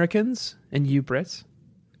us Americans and you Brits?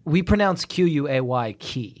 We pronounce Q-U-A-Y,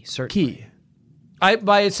 key, certainly. Key.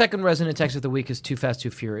 My second resonant text of the week is Too Fast,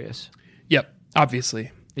 Too Furious. Yep.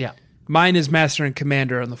 Obviously. Yeah. Mine is Master and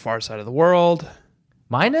Commander on the Far Side of the World.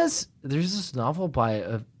 Mine is, there's this novel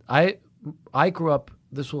by, I grew up,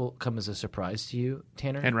 this will come as a surprise to you,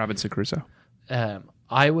 Tanner. And Robinson Crusoe.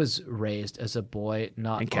 I was raised as a boy,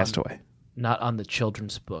 And Castaway. not on the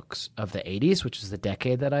children's books of the 80s, which is the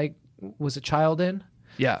decade that I was a child in,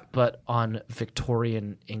 Yeah. but on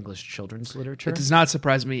Victorian English children's literature. It does not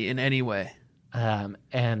surprise me in any way.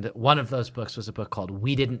 And one of those books was a book called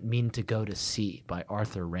We Didn't Mean to Go to Sea by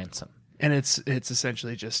Arthur Ransom. And it's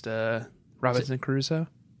essentially just Robinson Crusoe.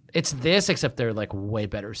 It's this, except they're like way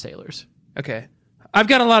better sailors. Okay. I've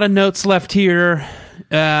got a lot of notes left here.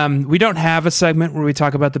 We don't have a segment where we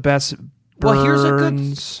talk about the best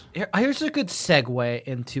burns. Well, here's a good segue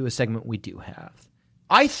into a segment we do have.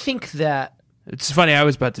 I think that It's funny. I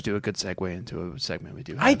was about to do a good segue into a segment we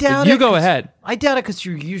do have. I doubt But it. You go 'cause- ahead. I doubt it because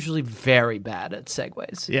you're usually very bad at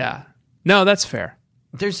segues. Yeah. No, that's fair.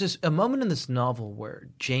 There's a moment in this novel where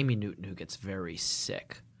Jamie Newton, who gets very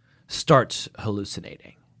sick, starts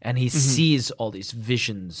hallucinating. And he sees all these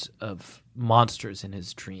visions of monsters in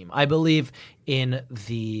his dream. I believe in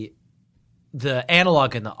the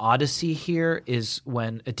analog in the Odyssey here is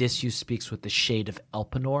when Odysseus speaks with the shade of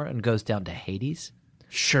Elpenor and goes down to Hades.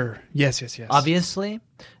 Sure. Yes. Obviously.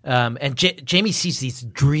 And Jamie sees these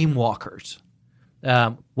dream walkers.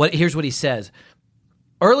 Here's what he says.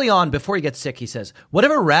 Early on, before he gets sick, he says, "What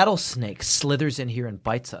if a rattlesnake slithers in here and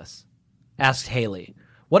bites us?" Asked Haley.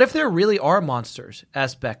 "What if there really are monsters?"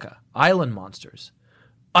 asked Becca. "Island monsters."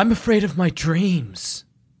 "I'm afraid of my dreams,"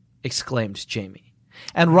 exclaimed Jamie.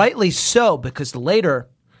 And rightly so, because later,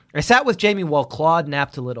 I sat with Jamie while Claude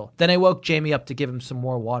napped a little. Then I woke Jamie up to give him some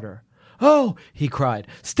more water. "Oh," he cried,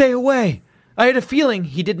 "stay away." I had a feeling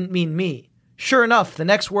he didn't mean me. Sure enough, the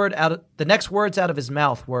next words out of his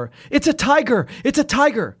mouth were, "It's a tiger! It's a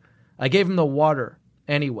tiger!" I gave him the water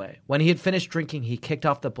anyway. When he had finished drinking, he kicked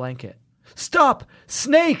off the blanket. "Stop!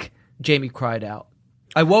 Snake!" Jamie cried out.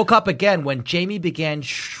 I woke up again when Jamie began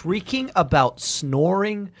shrieking about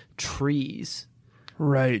snoring trees.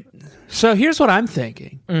 Right. So here's what I'm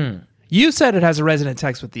thinking. You said it has a resonant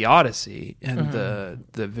text with the Odyssey and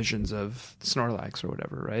the visions of Snorlax or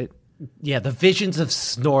whatever, right? Yeah, the visions of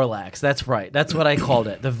Snorlax. That's right. That's what I called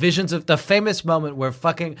it. The visions of the famous moment where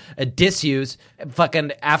fucking Odysseus,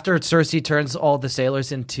 after Cersei turns all the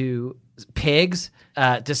sailors into pigs,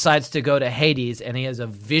 decides to go to Hades, and he has a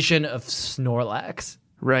vision of Snorlax.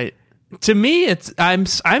 Right. To me,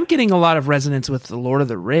 I'm getting a lot of resonance with the Lord of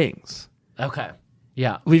the Rings. Okay.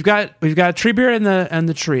 Yeah. We've got Treebeard and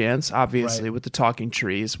the tree ants, obviously, Right. with the talking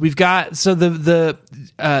trees. We've got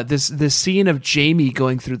this scene of Jamie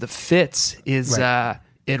going through the fits is Right.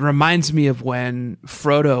 It reminds me of when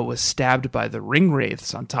Frodo was stabbed by the ring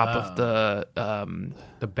wraiths on top of The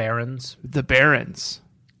Barons. the barons.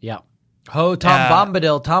 Yeah. Ho, Tom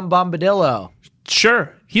Bombadil, Tom Bombadillo.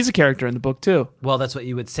 Sure. He's a character in the book, too. Well, that's what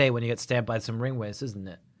you would say when you get stabbed by some ringways, isn't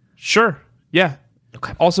it? Sure. Yeah.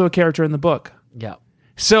 Okay. Also a character in the book. Yeah.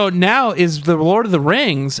 So now is the Lord of the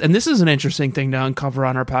Rings, and this is an interesting thing to uncover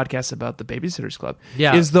on our podcast about the Babysitters Club.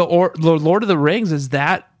 Yeah. Is the Lord of the Rings, is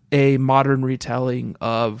that a modern retelling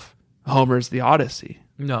of Homer's The Odyssey?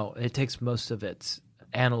 No, it takes most of its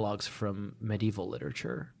analogs from medieval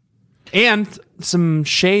literature. And some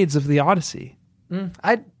shades of The Odyssey.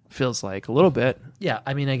 I Feels like a little bit. Yeah,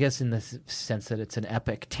 I mean, I guess in the sense that it's an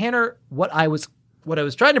epic. Tanner, what I was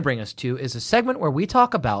trying to bring us to is a segment where we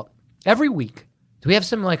talk about every week. Do we have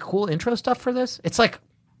some like cool intro stuff for this?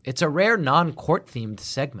 It's a rare non-court themed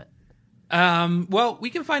segment. Well, we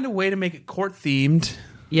can find a way to make it court themed.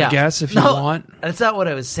 Yeah, I guess if you want. That's not what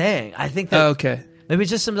I was saying. I think that Okay. maybe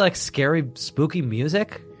just some like scary, spooky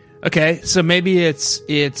music. Okay, so maybe it's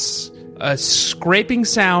a scraping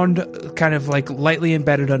sound, kind of like lightly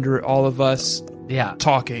embedded under all of us Yeah,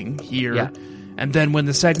 talking here. Yeah. And then when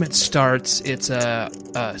the segment starts, it's a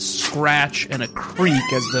scratch and a creak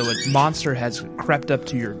as though a monster has crept up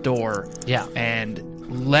to your door yeah, and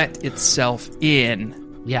let itself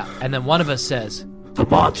in. yeah. And then one of us says, The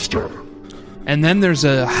monster. And then there's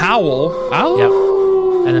a howl. Ow!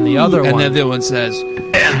 "Yep," and then the other And one, then the other one says,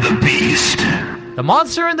 And the beast. The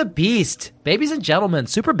Monster and the Beast. Babies and gentlemen,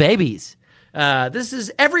 super babies. This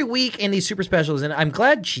is every week in these super specials, and I'm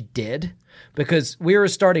glad she did, because we were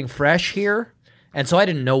starting fresh here, and so I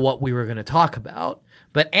didn't know what we were going to talk about.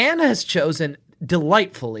 But Anne has chosen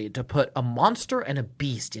delightfully to put a monster and a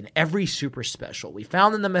beast in every super special. We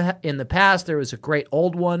found in the past there was a great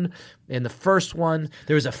old one in the first one.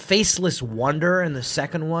 There was a faceless wonder in the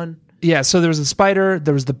second one. yeah, so there was the spider,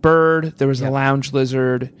 there was the bird, there was the lounge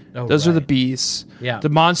lizard. Oh, Those are the right. beasts. Yeah. The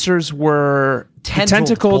monsters were the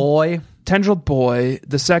Tendrilled boy, Tendrilled boy.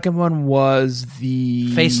 The second one was the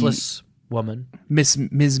faceless woman. Ms.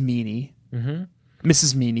 Meany. Mm-hmm.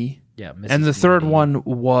 Mrs. Meany. Yeah, And the Mrs. third Meany. one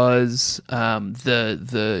was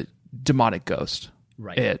the demonic ghost.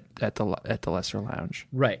 Right. At the lesser lounge.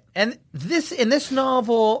 Right. And in this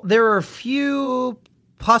novel, there are a few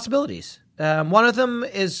possibilities. One of them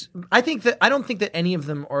is I don't think that any of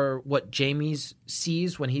them are what Jamie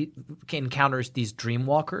sees when he encounters these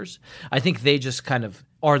dreamwalkers. I think they just kind of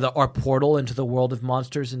are our portal into the world of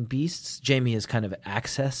monsters and beasts. Jamie has kind of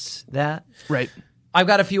accessed that. Right. I've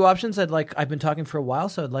got a few options. I've been talking for a while,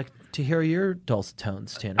 so I'd like to hear your dulcet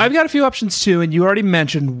tones, Tanner. I've got a few options too, and you already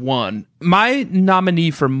mentioned one. My nominee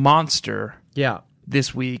for monster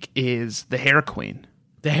this week is the Hair Queen.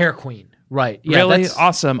 The Hair Queen. Right. Yeah, Really that's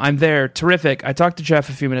awesome. I'm there. Terrific. I talked to Jeff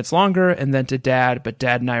a few minutes longer and then to Dad, but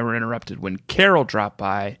Dad and I were interrupted when Carol dropped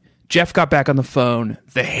by. Jeff got back on the phone.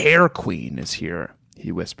 The Hair Queen is here,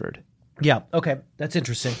 he whispered. Yeah. Okay. That's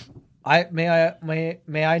interesting. May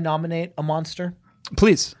I nominate a monster?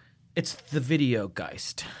 Please. It's the Video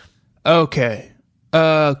Geist. Okay.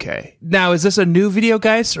 Now, is this a new Video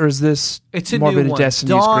Geist or is this It's a Morbid new one.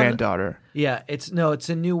 Destiny's Dawn- granddaughter? Yeah. It's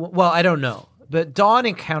a new one. Well, I don't know, but Dawn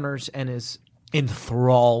encounters and is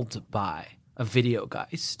enthralled by a Video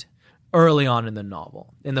Geist early on in the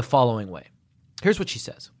novel in the following way. Here's what she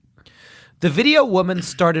says. The video woman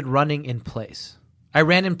started running in place. I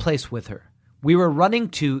ran in place with her. We were running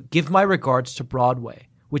to Give My Regards to Broadway,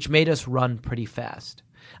 which made us run pretty fast.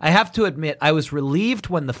 I have to admit, I was relieved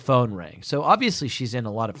when the phone rang. So obviously she's in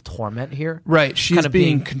a lot of torment here. Right. She's Kind of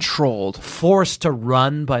being controlled. Forced to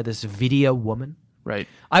run by this video woman. Right.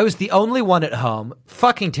 I was the only one at home.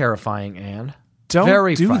 Fucking terrifying, Anne. Don't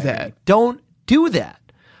Very do frightening. that. Don't do that.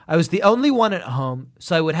 I was the only one at home,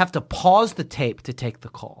 so I would have to pause the tape to take the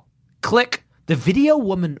call. Click. The video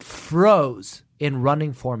woman froze in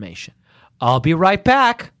running formation. I'll be right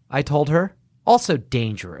back, I told her. Also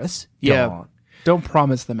dangerous. Yeah. Dawn. Don't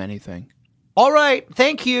promise them anything. All right,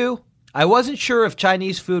 thank you. I wasn't sure if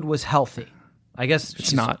Chinese food was healthy. I guess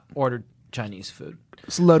she's not. ordered Chinese food.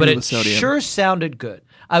 It's loaded But with it sodium. sure sounded good.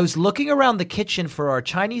 I was looking around the kitchen for our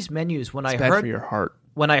Chinese menus when It's bad for your heart.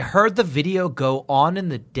 when I heard the video go on in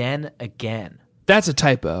the den again. That's a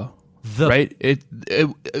typo, right? It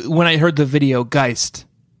when I heard the Video Geist.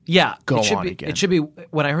 Yeah, Go it should on be. again. It should be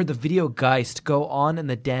when I heard the Video Geist go on in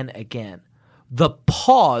the den again. The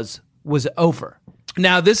pause was over.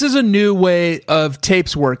 Now, this is a new way of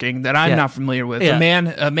tapes working that I'm Yeah. not familiar with. Yeah.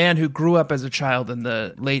 A man who grew up as a child in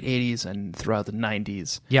the late 80s and throughout the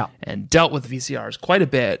 90s. Yeah. And dealt with VCRs quite a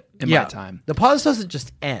bit in my time. The pause doesn't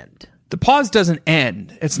just end. The pause doesn't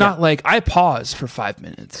end. It's not like I pause for 5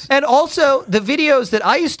 minutes. And also, the videos that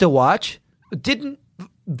I used to watch didn't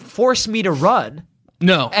force me to run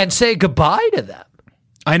No, and say goodbye to them.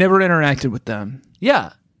 I never interacted with them.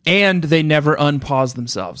 Yeah. And they never unpaused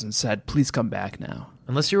themselves and said, please come back now.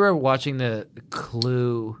 Unless you were watching the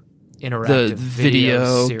Clue The interactive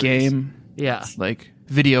video series. game, Yeah. like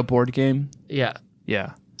video board game. Yeah.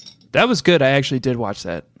 Yeah. That was good. I actually did watch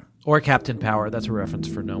that. Or Captain Power. That's a reference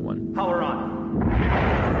for no one. Power on.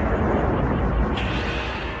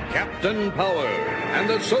 Captain Power and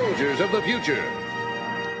the soldiers of the future.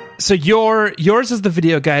 So yours is the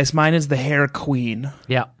video guys. Mine is the Hair Queen.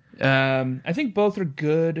 Yeah. I think both are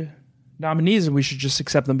good nominees, and we should just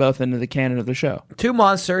accept them both into the canon of the show. Two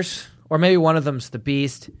monsters, or maybe one of them's the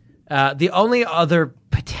Beast. The only other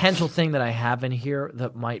potential thing that I have in here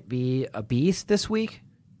that might be a Beast this week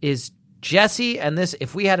is Jesse. And this,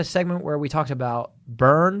 if we had a segment where we talked about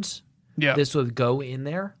burns, this would go in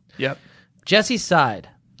there. Yep. Jesse's side,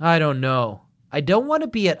 I don't know. I don't want to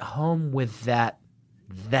be at home with that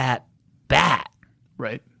bat.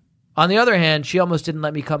 Right. On the other hand, she almost didn't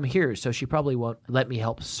let me come here, so she probably won't let me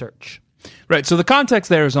help search. Right. So the context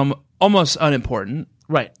there is almost unimportant.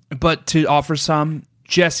 Right. But to offer some,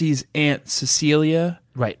 Jesse's Aunt Cecilia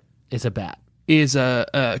Right. Is a bat. is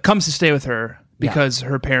comes to stay with her because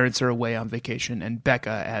her parents are away on vacation, and Becca,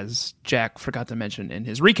 as Jack forgot to mention in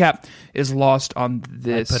his recap, is lost on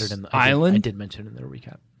this I put it in island. I did mention it in the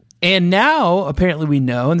recap. And now, apparently, we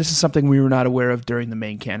know, and this is something we were not aware of during the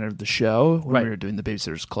main canon of the show when Right. we were doing the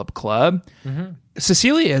Babysitters Club.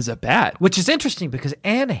 Cecilia is a bat. Which is interesting because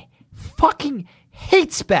Anne fucking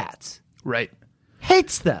hates bats. Right.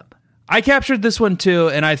 Hates them. I captured this one too,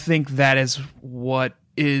 and I think that is what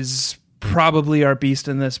is probably our Beast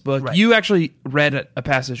in this book. Right. You actually read a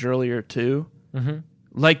passage earlier too.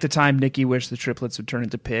 Like the time Nikki wished the triplets would turn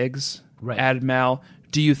into pigs. Right. Added Mal,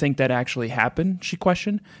 do you think that actually happened? She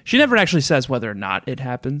questioned. She never actually says whether or not it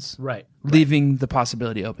happens. Right. Leaving the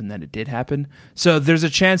possibility open that it did happen. So there's a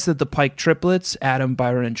chance that the Pike triplets, Adam,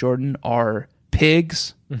 Byron, and Jordan, are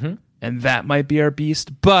pigs, and that might be our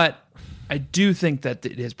Beast. But I do think that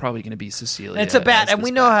it is probably going to be Cecilia. It's a bat, as and this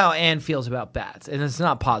we know bat. how Anne feels about bats, and it's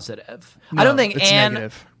not positive. No, I don't think it's Anne...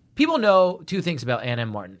 negative. People know two things about Anne M.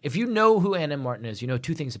 Martin. If you know who Anne M. Martin is, you know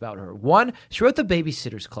two things about her. One, she wrote the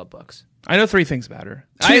Babysitters Club books. I know three things about her.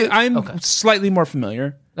 Two- I'm okay. slightly more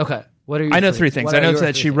familiar. Okay. What are you? I know three things. What I are know your that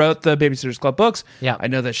three she things? wrote the Babysitters Club books. Yeah. I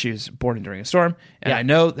know that she was born during a storm. And Yeah. I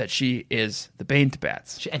know that she is the bane to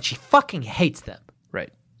bats. And she fucking hates them.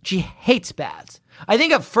 Right. She hates bats. I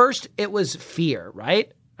think at first it was fear,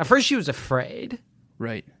 right? At first she was afraid.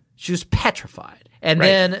 Right. She was petrified. And Right.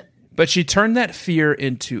 then, But she turned that fear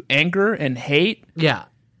into anger and hate. yeah.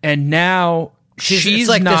 And now It's she's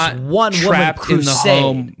like this not one-woman trapped in the crusade.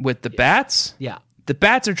 home with the bats. Yeah. The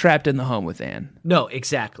bats are trapped in the home with Anne. No,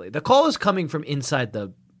 exactly. The call is coming from inside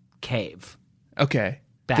the cave. Okay.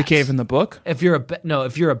 The Bats. cave in the book? If you're a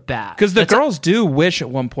if you're a bat. Because the That's a- girls do wish at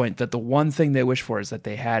one point that the one thing they wish for is that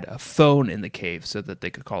they had a phone in the cave so that they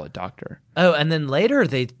could call a doctor. Oh, and then later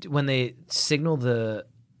when they signal the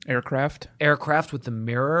Aircraft? aircraft with the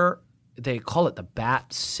mirror, they call it the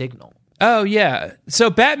bat signal. Oh, yeah. So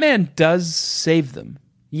Batman does save them,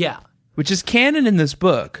 Yeah. which is canon in this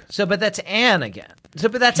book. So, but that's Anne again.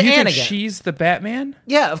 But that's Do you Anne think again. she's the Batman?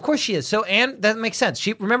 Yeah, of course she is. So Anne, that makes sense.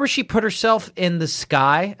 She put herself in the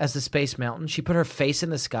sky as the Space Mountain. She put her face in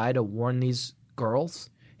the sky to warn these girls.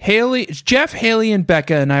 Jeff, Haley, and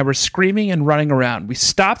Becca and I were screaming and running around. We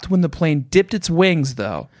stopped when the plane dipped its wings,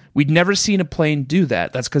 though. We'd never seen a plane do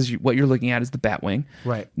that. That's because what you're looking at is the Batwing.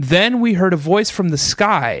 Right. Then we heard a voice from the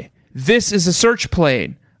sky. This is a search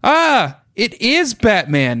plane. Ah, it is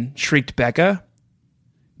Batman, shrieked Becca.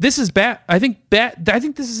 This is I think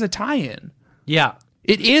this is a tie-in. Yeah.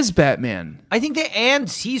 It is Batman, I think that Anne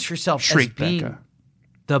sees herself as shrieked being Becca.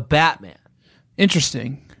 the Batman.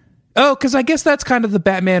 Interesting. Oh, because I guess that's kind of the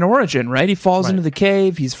Batman origin, right? He falls into the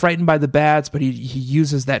cave. He's frightened by the bats, but he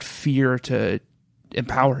uses that fear to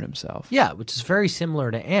empower himself. Yeah, which is very similar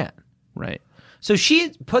to Anne. Right. So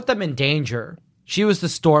she put them in danger. She was the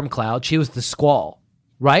storm cloud. She was the squall,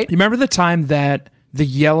 right? You remember the time that the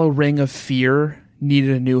yellow ring of fear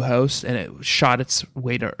needed a new host and it shot its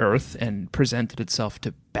way to Earth and presented itself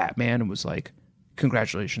to Batman and was like,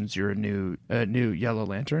 congratulations, you're a new Yellow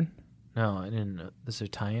Lantern? No, I didn't know. This is a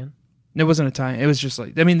tie-in? It wasn't a tie. It was just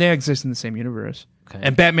like, I mean, they exist in the same universe. Okay.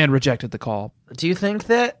 And Batman rejected the call. Do you think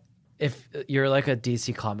that if you're like a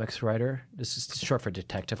DC Comics writer, this is short for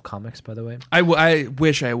Detective Comics, by the way. I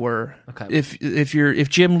wish I were. Okay. If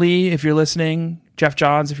Jim Lee, if you're listening, Jeff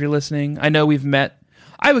Johns, if you're listening, I know we've met.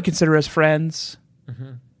 I would consider us friends.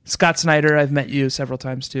 Mm-hmm. Scott Snyder, I've met you several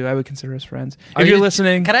times too. I would consider us friends. Are If you're you-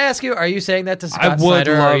 listening, Can I ask you, are you saying that to Scott would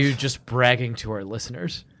Snyder, or are love- you just bragging to our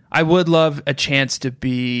listeners? I would love a chance to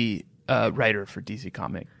be a writer for DC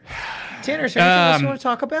Comic. Tanner, is there anything else you want to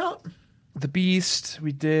talk about? The Beast,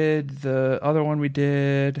 we did. The other one we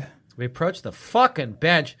did. We approached the fucking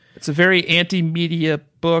bench. It's a very anti-media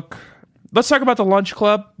book. Let's talk about the Lunch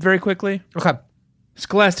Club very quickly. Okay.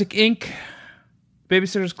 Scholastic Inc.,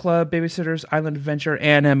 Babysitter's Club, Babysitter's Island Adventure,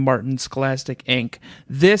 Ann M. Martin, Scholastic Inc.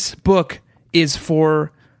 This book is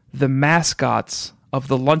for the mascots of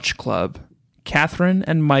the Lunch Club, Catherine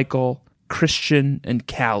and Michael, Christian and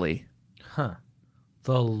Callie.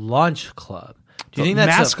 The Lunch Club. Do you The think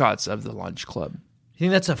that's mascots of the Lunch Club. Do you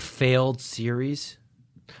think that's a failed series?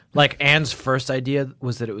 Like Anne's first idea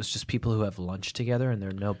was that it was just people who have lunch together and there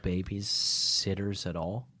are no babysitters at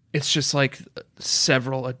all. It's just like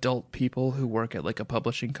several adult people who work at like a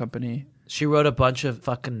publishing company. She wrote a bunch of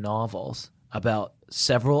fucking novels about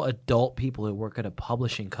several adult people who work at a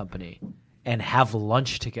publishing company and have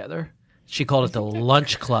lunch together. She called it the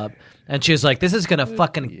Lunch Club. And she was like, this is going to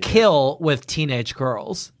fucking kill with teenage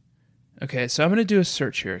girls. Okay, so I'm going to do a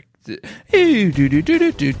search here. 10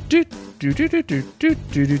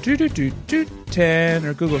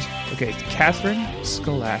 or Google's. Okay, Catherine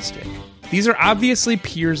Scholastic. These are obviously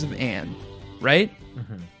peers of Anne, right?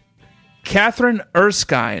 Mm-hmm. Catherine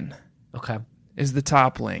Erskine Okay. is the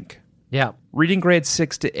top link. Yeah. Reading grades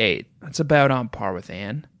 6 to 8. That's about on par with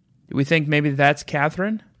Anne. Do we think maybe that's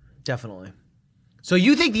Catherine? Definitely. So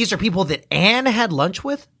you think these are people that Anne had lunch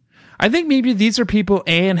with? I think maybe these are people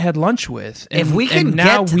Anne had lunch with. And, If we can and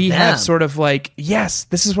now get to we them. have sort of like, yes,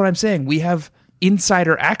 this is what I'm saying. We have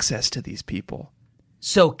insider access to these people.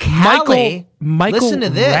 So Callie, Michael listen to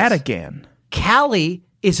this. Radigan. Callie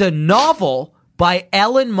is a novel by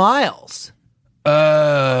Ellen Miles.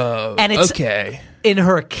 Oh, And it's okay. in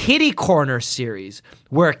her Kitty Corner series,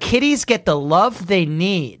 where kitties get the love they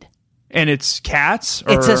need. And it's cats?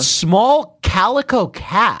 Or It's a small calico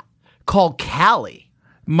cat called Callie.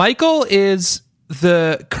 Michael is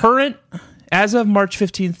the current, as of March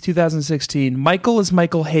 15th, 2016, Michael is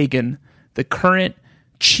Michael Hagan, the current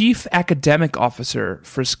Chief Academic Officer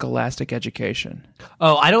for Scholastic Education.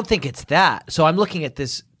 Oh, I don't think it's that. So I'm looking at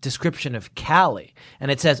this description of Callie,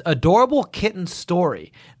 and it says, adorable kitten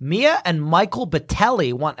story. Mia and Michael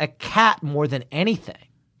Batelli want a cat more than anything.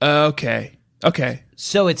 Okay.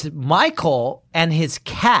 So it's Michael and his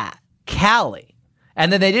cat, Callie.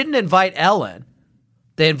 And then they didn't invite Ellen.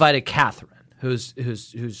 They invited Catherine, who's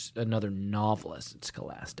another novelist at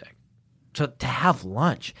Scholastic. So to have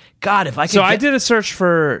lunch. God, if I could I did a search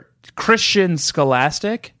for Christian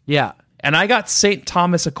Scholastic, Yeah. and I got St.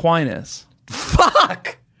 Thomas Aquinas.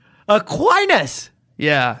 Fuck! Aquinas!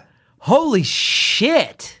 Yeah. Holy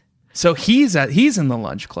shit. So he's in the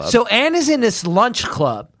lunch club. So Anne is in this lunch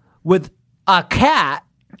club with a cat,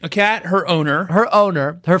 a cat, her owner, her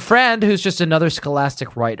owner, her friend, who's just another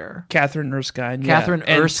Scholastic writer, Catherine Erskine. Catherine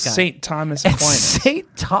and Erskine. St. Thomas and Aquinas,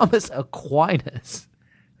 St. Thomas Aquinas.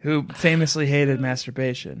 who famously hated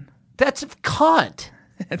masturbation. That's Kant.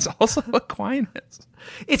 It's also Aquinas.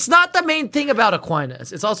 It's not the main thing about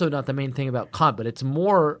Aquinas. It's also not the main thing about Kant, but it's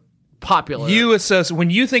more popular. When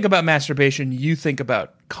you think about masturbation, you think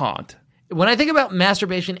about Kant. When I think about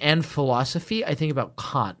masturbation and philosophy, I think about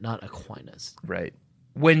Kant, not Aquinas. Right.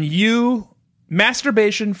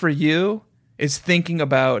 Masturbation for you is thinking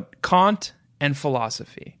about Kant and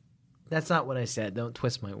philosophy. That's not what I said. Don't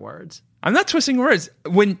twist my words. I'm not twisting words.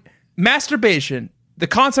 When masturbation, the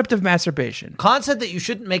concept of masturbation. Kant said that you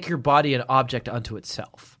shouldn't make your body an object unto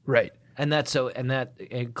itself. Right. And that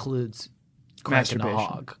includes cranking a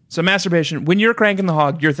hog. So masturbation, when you're cranking the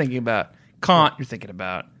hog, you're thinking about Kant, you're thinking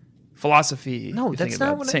about philosophy. No, you're that's thinking not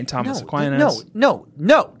about what St. Thomas Aquinas. No.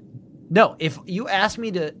 If you ask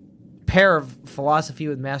me to pair philosophy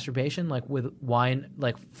with masturbation, like with wine,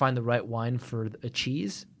 like find the right wine for a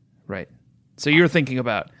cheese. Right. So you're thinking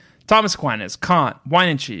about Thomas Aquinas, Kant, wine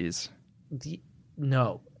and cheese.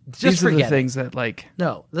 No. Just These are the forget things that like...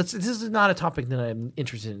 No, this is not a topic that I'm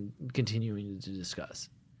interested in continuing to discuss.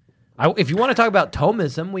 If you want to talk about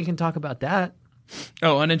Thomism, we can talk about that.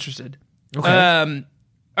 Oh, uninterested. Okay.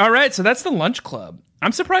 All right, so that's the lunch club.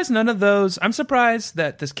 I'm surprised none of those... I'm surprised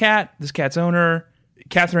that this cat's owner,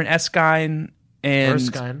 Catherine Erskine,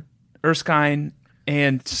 and Erskine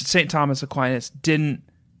and St. Thomas Aquinas didn't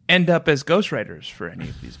end up as ghostwriters for any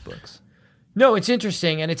of these books. No, it's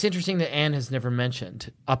interesting, and it's interesting that Anne has never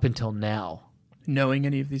mentioned up until now. Knowing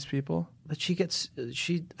any of these people? But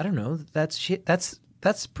I don't know.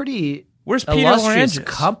 That's pretty. Where's Peter illustrious Larangis?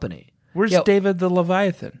 company? Where's David the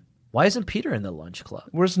Leviathan? Why isn't Peter in the lunch club?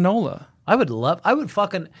 Where's Nola? I would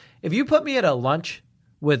fucking, if you put me at a lunch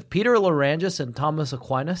with Peter Larangis and Thomas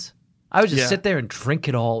Aquinas, I would just sit there and drink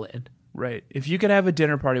it all in. Right. If you could have a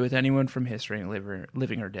dinner party with anyone from history,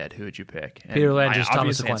 living or dead, who would you pick? And Peter my Larangis,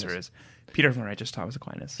 obvious Thomas answer Aquinas. is Peter Larangis, Thomas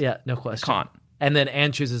Aquinas. Yeah, no question. Kant. And then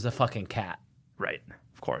Anne chooses a fucking cat. Right.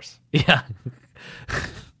 Of course. Yeah.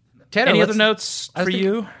 Tanner, Any other let's- notes I was for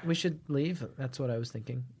thinking you? We should leave. That's what I was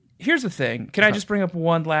thinking. Here's the thing. Can I just bring up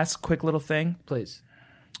one last quick little thing? Please.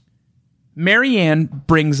 Marianne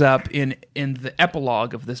brings up in the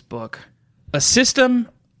epilogue of this book a system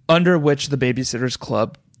under which the Babysitters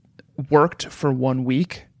Club worked for 1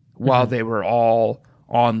 week while they were all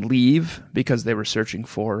on leave because they were searching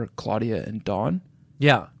for Claudia and Dawn.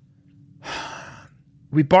 Yeah.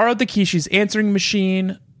 We borrowed the Kishi's answering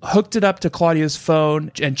machine, hooked it up to Claudia's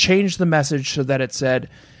phone, and changed the message so that it said,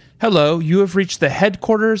 "Hello, you have reached the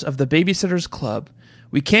headquarters of the Babysitters Club.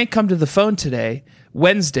 We can't come to the phone today,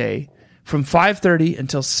 Wednesday, from 5:30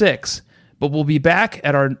 until 6, but we'll be back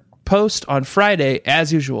at our post on Friday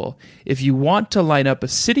as usual. If you want to line up a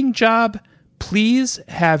sitting job, please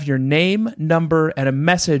have your name, number, and a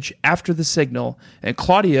message after the signal, and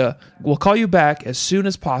Claudia will call you back as soon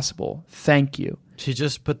as possible. Thank you." She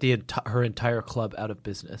just put her entire club out of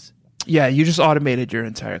business. Yeah, you just automated your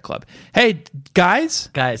entire club. Hey, guys,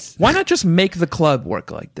 why not just make the club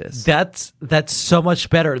work like this? That's so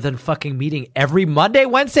much better than fucking meeting every Monday,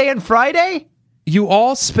 Wednesday, and Friday. You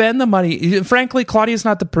all spend the money. Frankly, Claudia's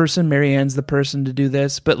not the person. Marianne's the person to do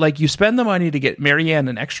this. But like, you spend the money to get Marianne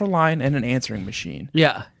an extra line and an answering machine.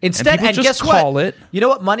 Yeah. Instead, people and just guess call what? it. You know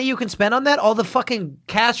what money you can spend on that? All the fucking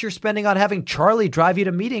cash you're spending on having Charlie drive you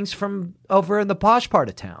to meetings from over in the posh part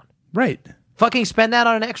of town. Right. Fucking spend that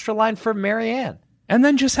on an extra line for Marianne. And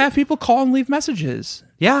then just have people call and leave messages.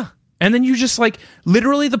 Yeah. And then you just like,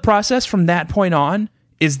 literally the process from that point on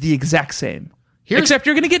is the exact same. Except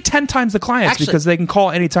you're going to get 10 times the clients because they can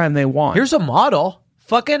call anytime they want. Here's a model.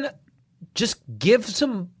 Fucking just give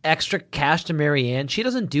some extra cash to Marianne. She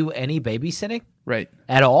doesn't do any babysitting. Right.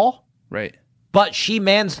 At all. Right. But she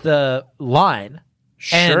mans the line.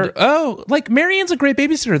 Sure. Oh, like Marianne's a great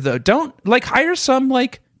babysitter though. Don't like hire some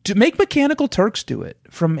to make Mechanical Turks do it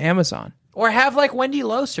from Amazon. Or have like Wendy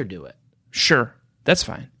Loser do it. Sure. That's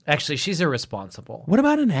fine. Actually, she's irresponsible. What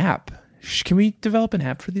about an app? Can we develop an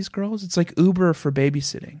app for these girls? It's like Uber for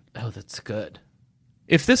babysitting. Oh, that's good.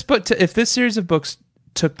 If this series of books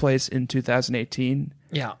took place in 2018,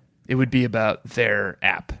 yeah, it would be about their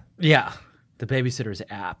app. Yeah, the Babysitter's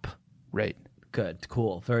app. Right. Good.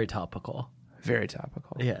 Cool. Very topical. Very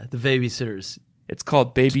topical. Yeah, the Babysitter's. It's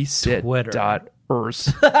called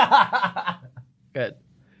babysit.ers. Good.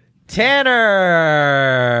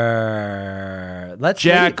 Tanner,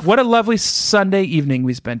 Jack, leave. what a lovely Sunday evening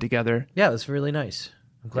we spent together. Yeah, it was really nice.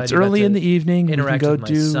 I'm glad it's you got early to in the evening. We can interact go with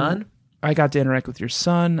my son. I got to interact with your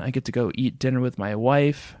son. I get to go eat dinner with my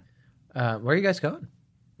wife. Where are you guys going?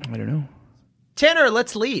 I don't know. Tanner,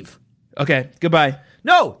 let's leave. Okay, goodbye.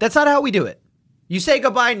 No, that's not how we do it. You say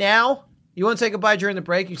goodbye now. You won't say goodbye during the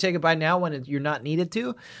break. You say goodbye now when you're not needed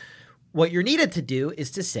to. What you're needed to do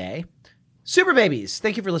is to say, Super Babies,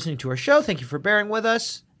 thank you for listening to our show. Thank you for bearing with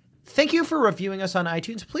us. Thank you for reviewing us on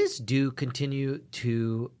iTunes. Please do continue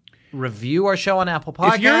to review our show on Apple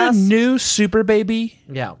Podcasts. If you're a new Super Baby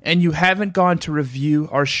yeah, and you haven't gone to review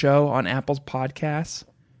our show on Apple's Podcasts,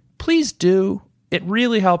 please do. It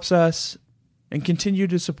really helps us. And continue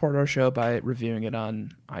to support our show by reviewing it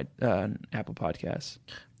on Apple Podcasts.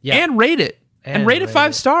 Yeah. And rate it. And rate it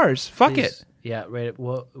 5 stars. Fuck Please. it. Yeah, rate it.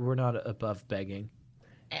 Well, we're not above begging.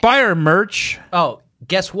 Buy our merch. Oh,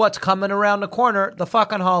 guess what's coming around the corner? The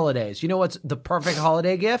fucking holidays. You know what's the perfect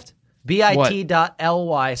holiday gift?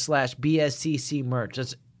 bit.ly/BSCC merch.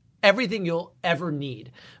 That's everything you'll ever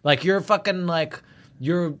need. Like your fucking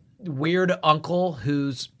your weird uncle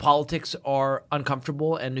whose politics are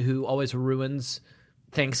uncomfortable and who always ruins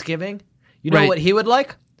Thanksgiving. You know Right. what he would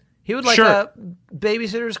like? He would like Sure. a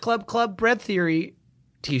Babysitters Club Bread Theory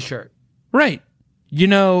t-shirt. Right. You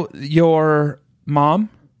know, your mom,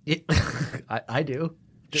 I do.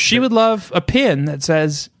 she would love a pin that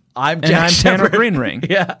says, I'm and Jack I'm Tanner Shepard. Greenring.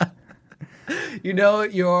 Yeah. You know,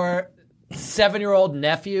 your 7-year-old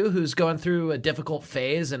nephew who's going through a difficult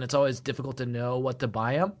phase and it's always difficult to know what to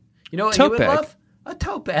buy him. You know what he Tote would bag. love? A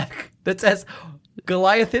tote bag that says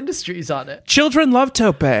Goliath Industries on it. Children love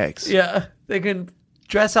tote bags. Yeah. They can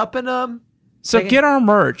dress up in them. So They can get our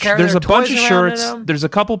merch. carry There's their a bunch of toys around in shirts. them. There's a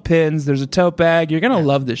couple pins. There's a tote bag. You're going to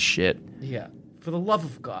love this shit. Yeah. For the love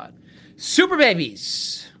of God. Super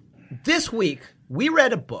Babies. This week, we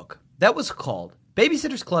read a book that was called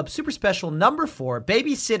Babysitters Club Super Special Number 4,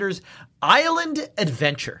 Babysitter's Island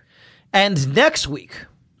Adventure. And next week,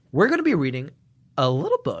 we're going to be reading a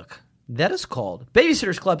little book that is called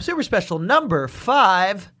Babysitters Club Super Special Number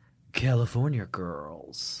 5, California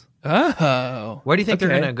Girls. Oh. Where do you think they're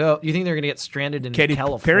okay. going to go? You think they're going to get stranded in Katy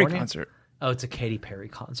California? Perry concert. Oh, it's a Katy Perry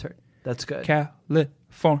concert. That's good.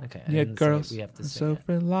 California. Okay, I Yeah, didn't say girls. we have to are sing so it.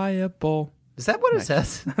 reliable. Is that what it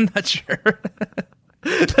says? I'm not sure.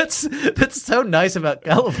 That's so nice about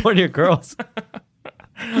California girls.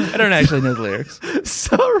 I don't actually know the lyrics.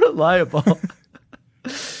 So reliable.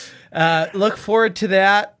 Look forward to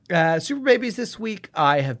that. Super Babies this week.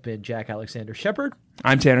 I have been Jack Alexander Shepard.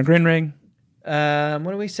 I'm Tanner Grinring.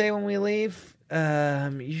 What do we say when we leave?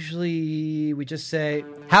 Usually we just say,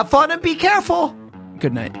 have fun and be careful.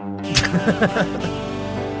 Good night.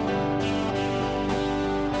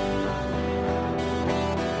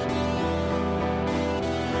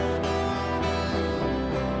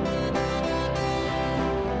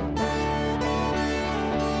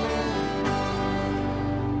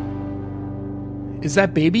 Is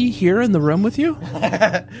that baby here in the room with you?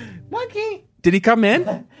 Monkey. Did he come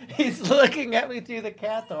in? He's looking at me through the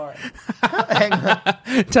cat door. Hang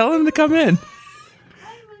on. Tell him to come in.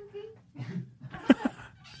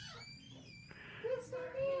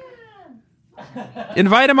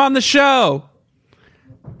 Invite him on the show.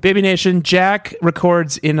 Baby Nation, Jack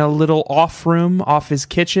records in a little off room off his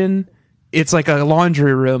kitchen. It's like a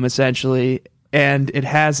laundry room, essentially, and it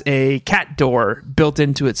has a cat door built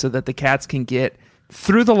into it so that the cats can get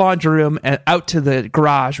through the laundry room and out to the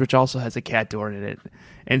garage, which also has a cat door in it.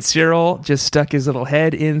 And Cyril just stuck his little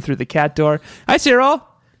head in through the cat door. Hi, Cyril.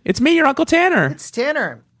 It's me, your Uncle Tanner. It's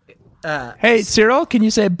Tanner. Hey, Cyril, can you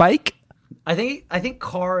say bike? I think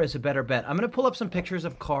car is a better bet. I'm going to pull up some pictures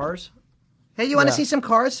of cars. Hey, you want to see some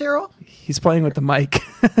cars, Cyril? He's playing with the mic.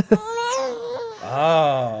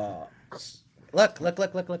 Oh. Look.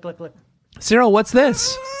 Cyril, what's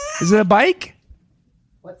this? Is it a bike?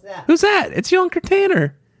 What's that? Who's that? It's your Uncle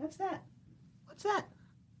Tanner. What's that? What's that?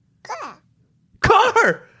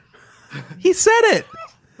 Car! He said it.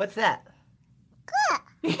 What's that?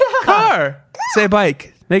 Car. Say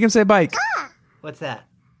bike. Make him say bike. What's that?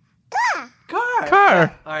 Car.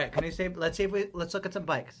 Car. All right, can you say? Let's look at some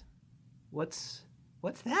bikes. What's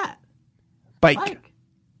that? Bike. Bike.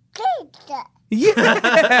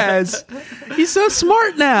 Yes. He's so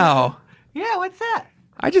smart now. Yeah, what's that?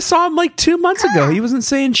 I just saw him like 2 months ago. He wasn't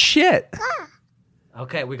saying shit.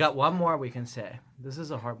 Okay, we got one more we can say. This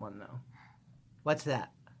is a hard one though. What's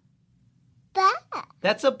that?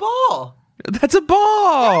 That's a ball. That's a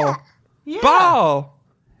ball. Yeah. Ball.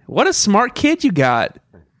 What a smart kid you got.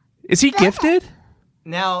 Is he gifted?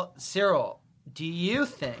 Now, Cyril, do you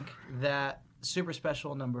think that Super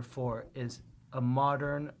Special number 4 is a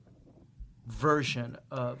modern version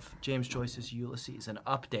of James Joyce's Ulysses, an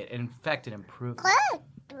update, in fact, an improvement?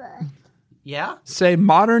 Yeah? Say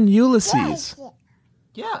modern Ulysses.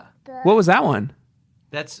 Yeah. What was that one?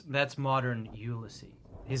 That's modern Ulysses.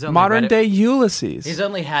 He's only Modern read day it, Ulysses. He's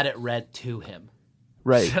only had it read to him.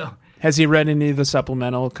 Right. So, Has he read any of the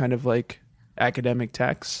supplemental kind of like academic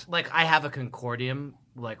texts? like, I have a concordium,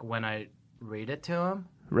 like, when I read it to him.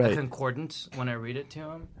 Right. A concordance when I read it to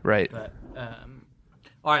him. Right. But,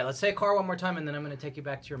 all right, let's say car one more time, and then I'm going to take you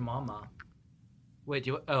back to your mama. Wait,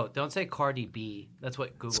 don't say Cardi B. That's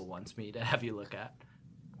what Google wants me to have you look at.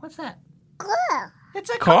 What's that? It's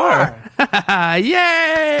a car.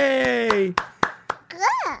 Yay!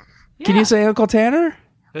 Yeah. Can you say Uncle Tanner?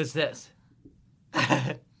 Who's this?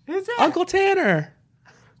 Who's that? Uncle Tanner.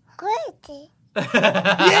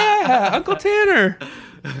 Yeah, Uncle Tanner.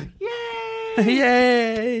 Yay!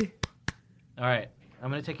 Yay! All right, I'm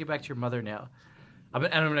going to take you back to your mother now. I'm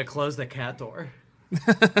going to close the cat door.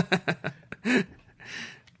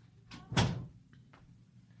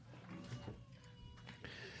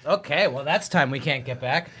 Okay, well, that's time we can't get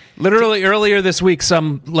back. Literally earlier this week,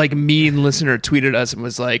 some like mean listener tweeted us and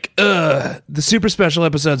was like, "Ugh, the super special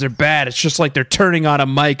episodes are bad. It's just like they're turning on a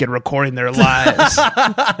mic and recording their lives."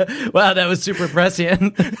 Wow, that was super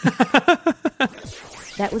prescient.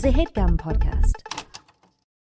 That was a HeadGum podcast.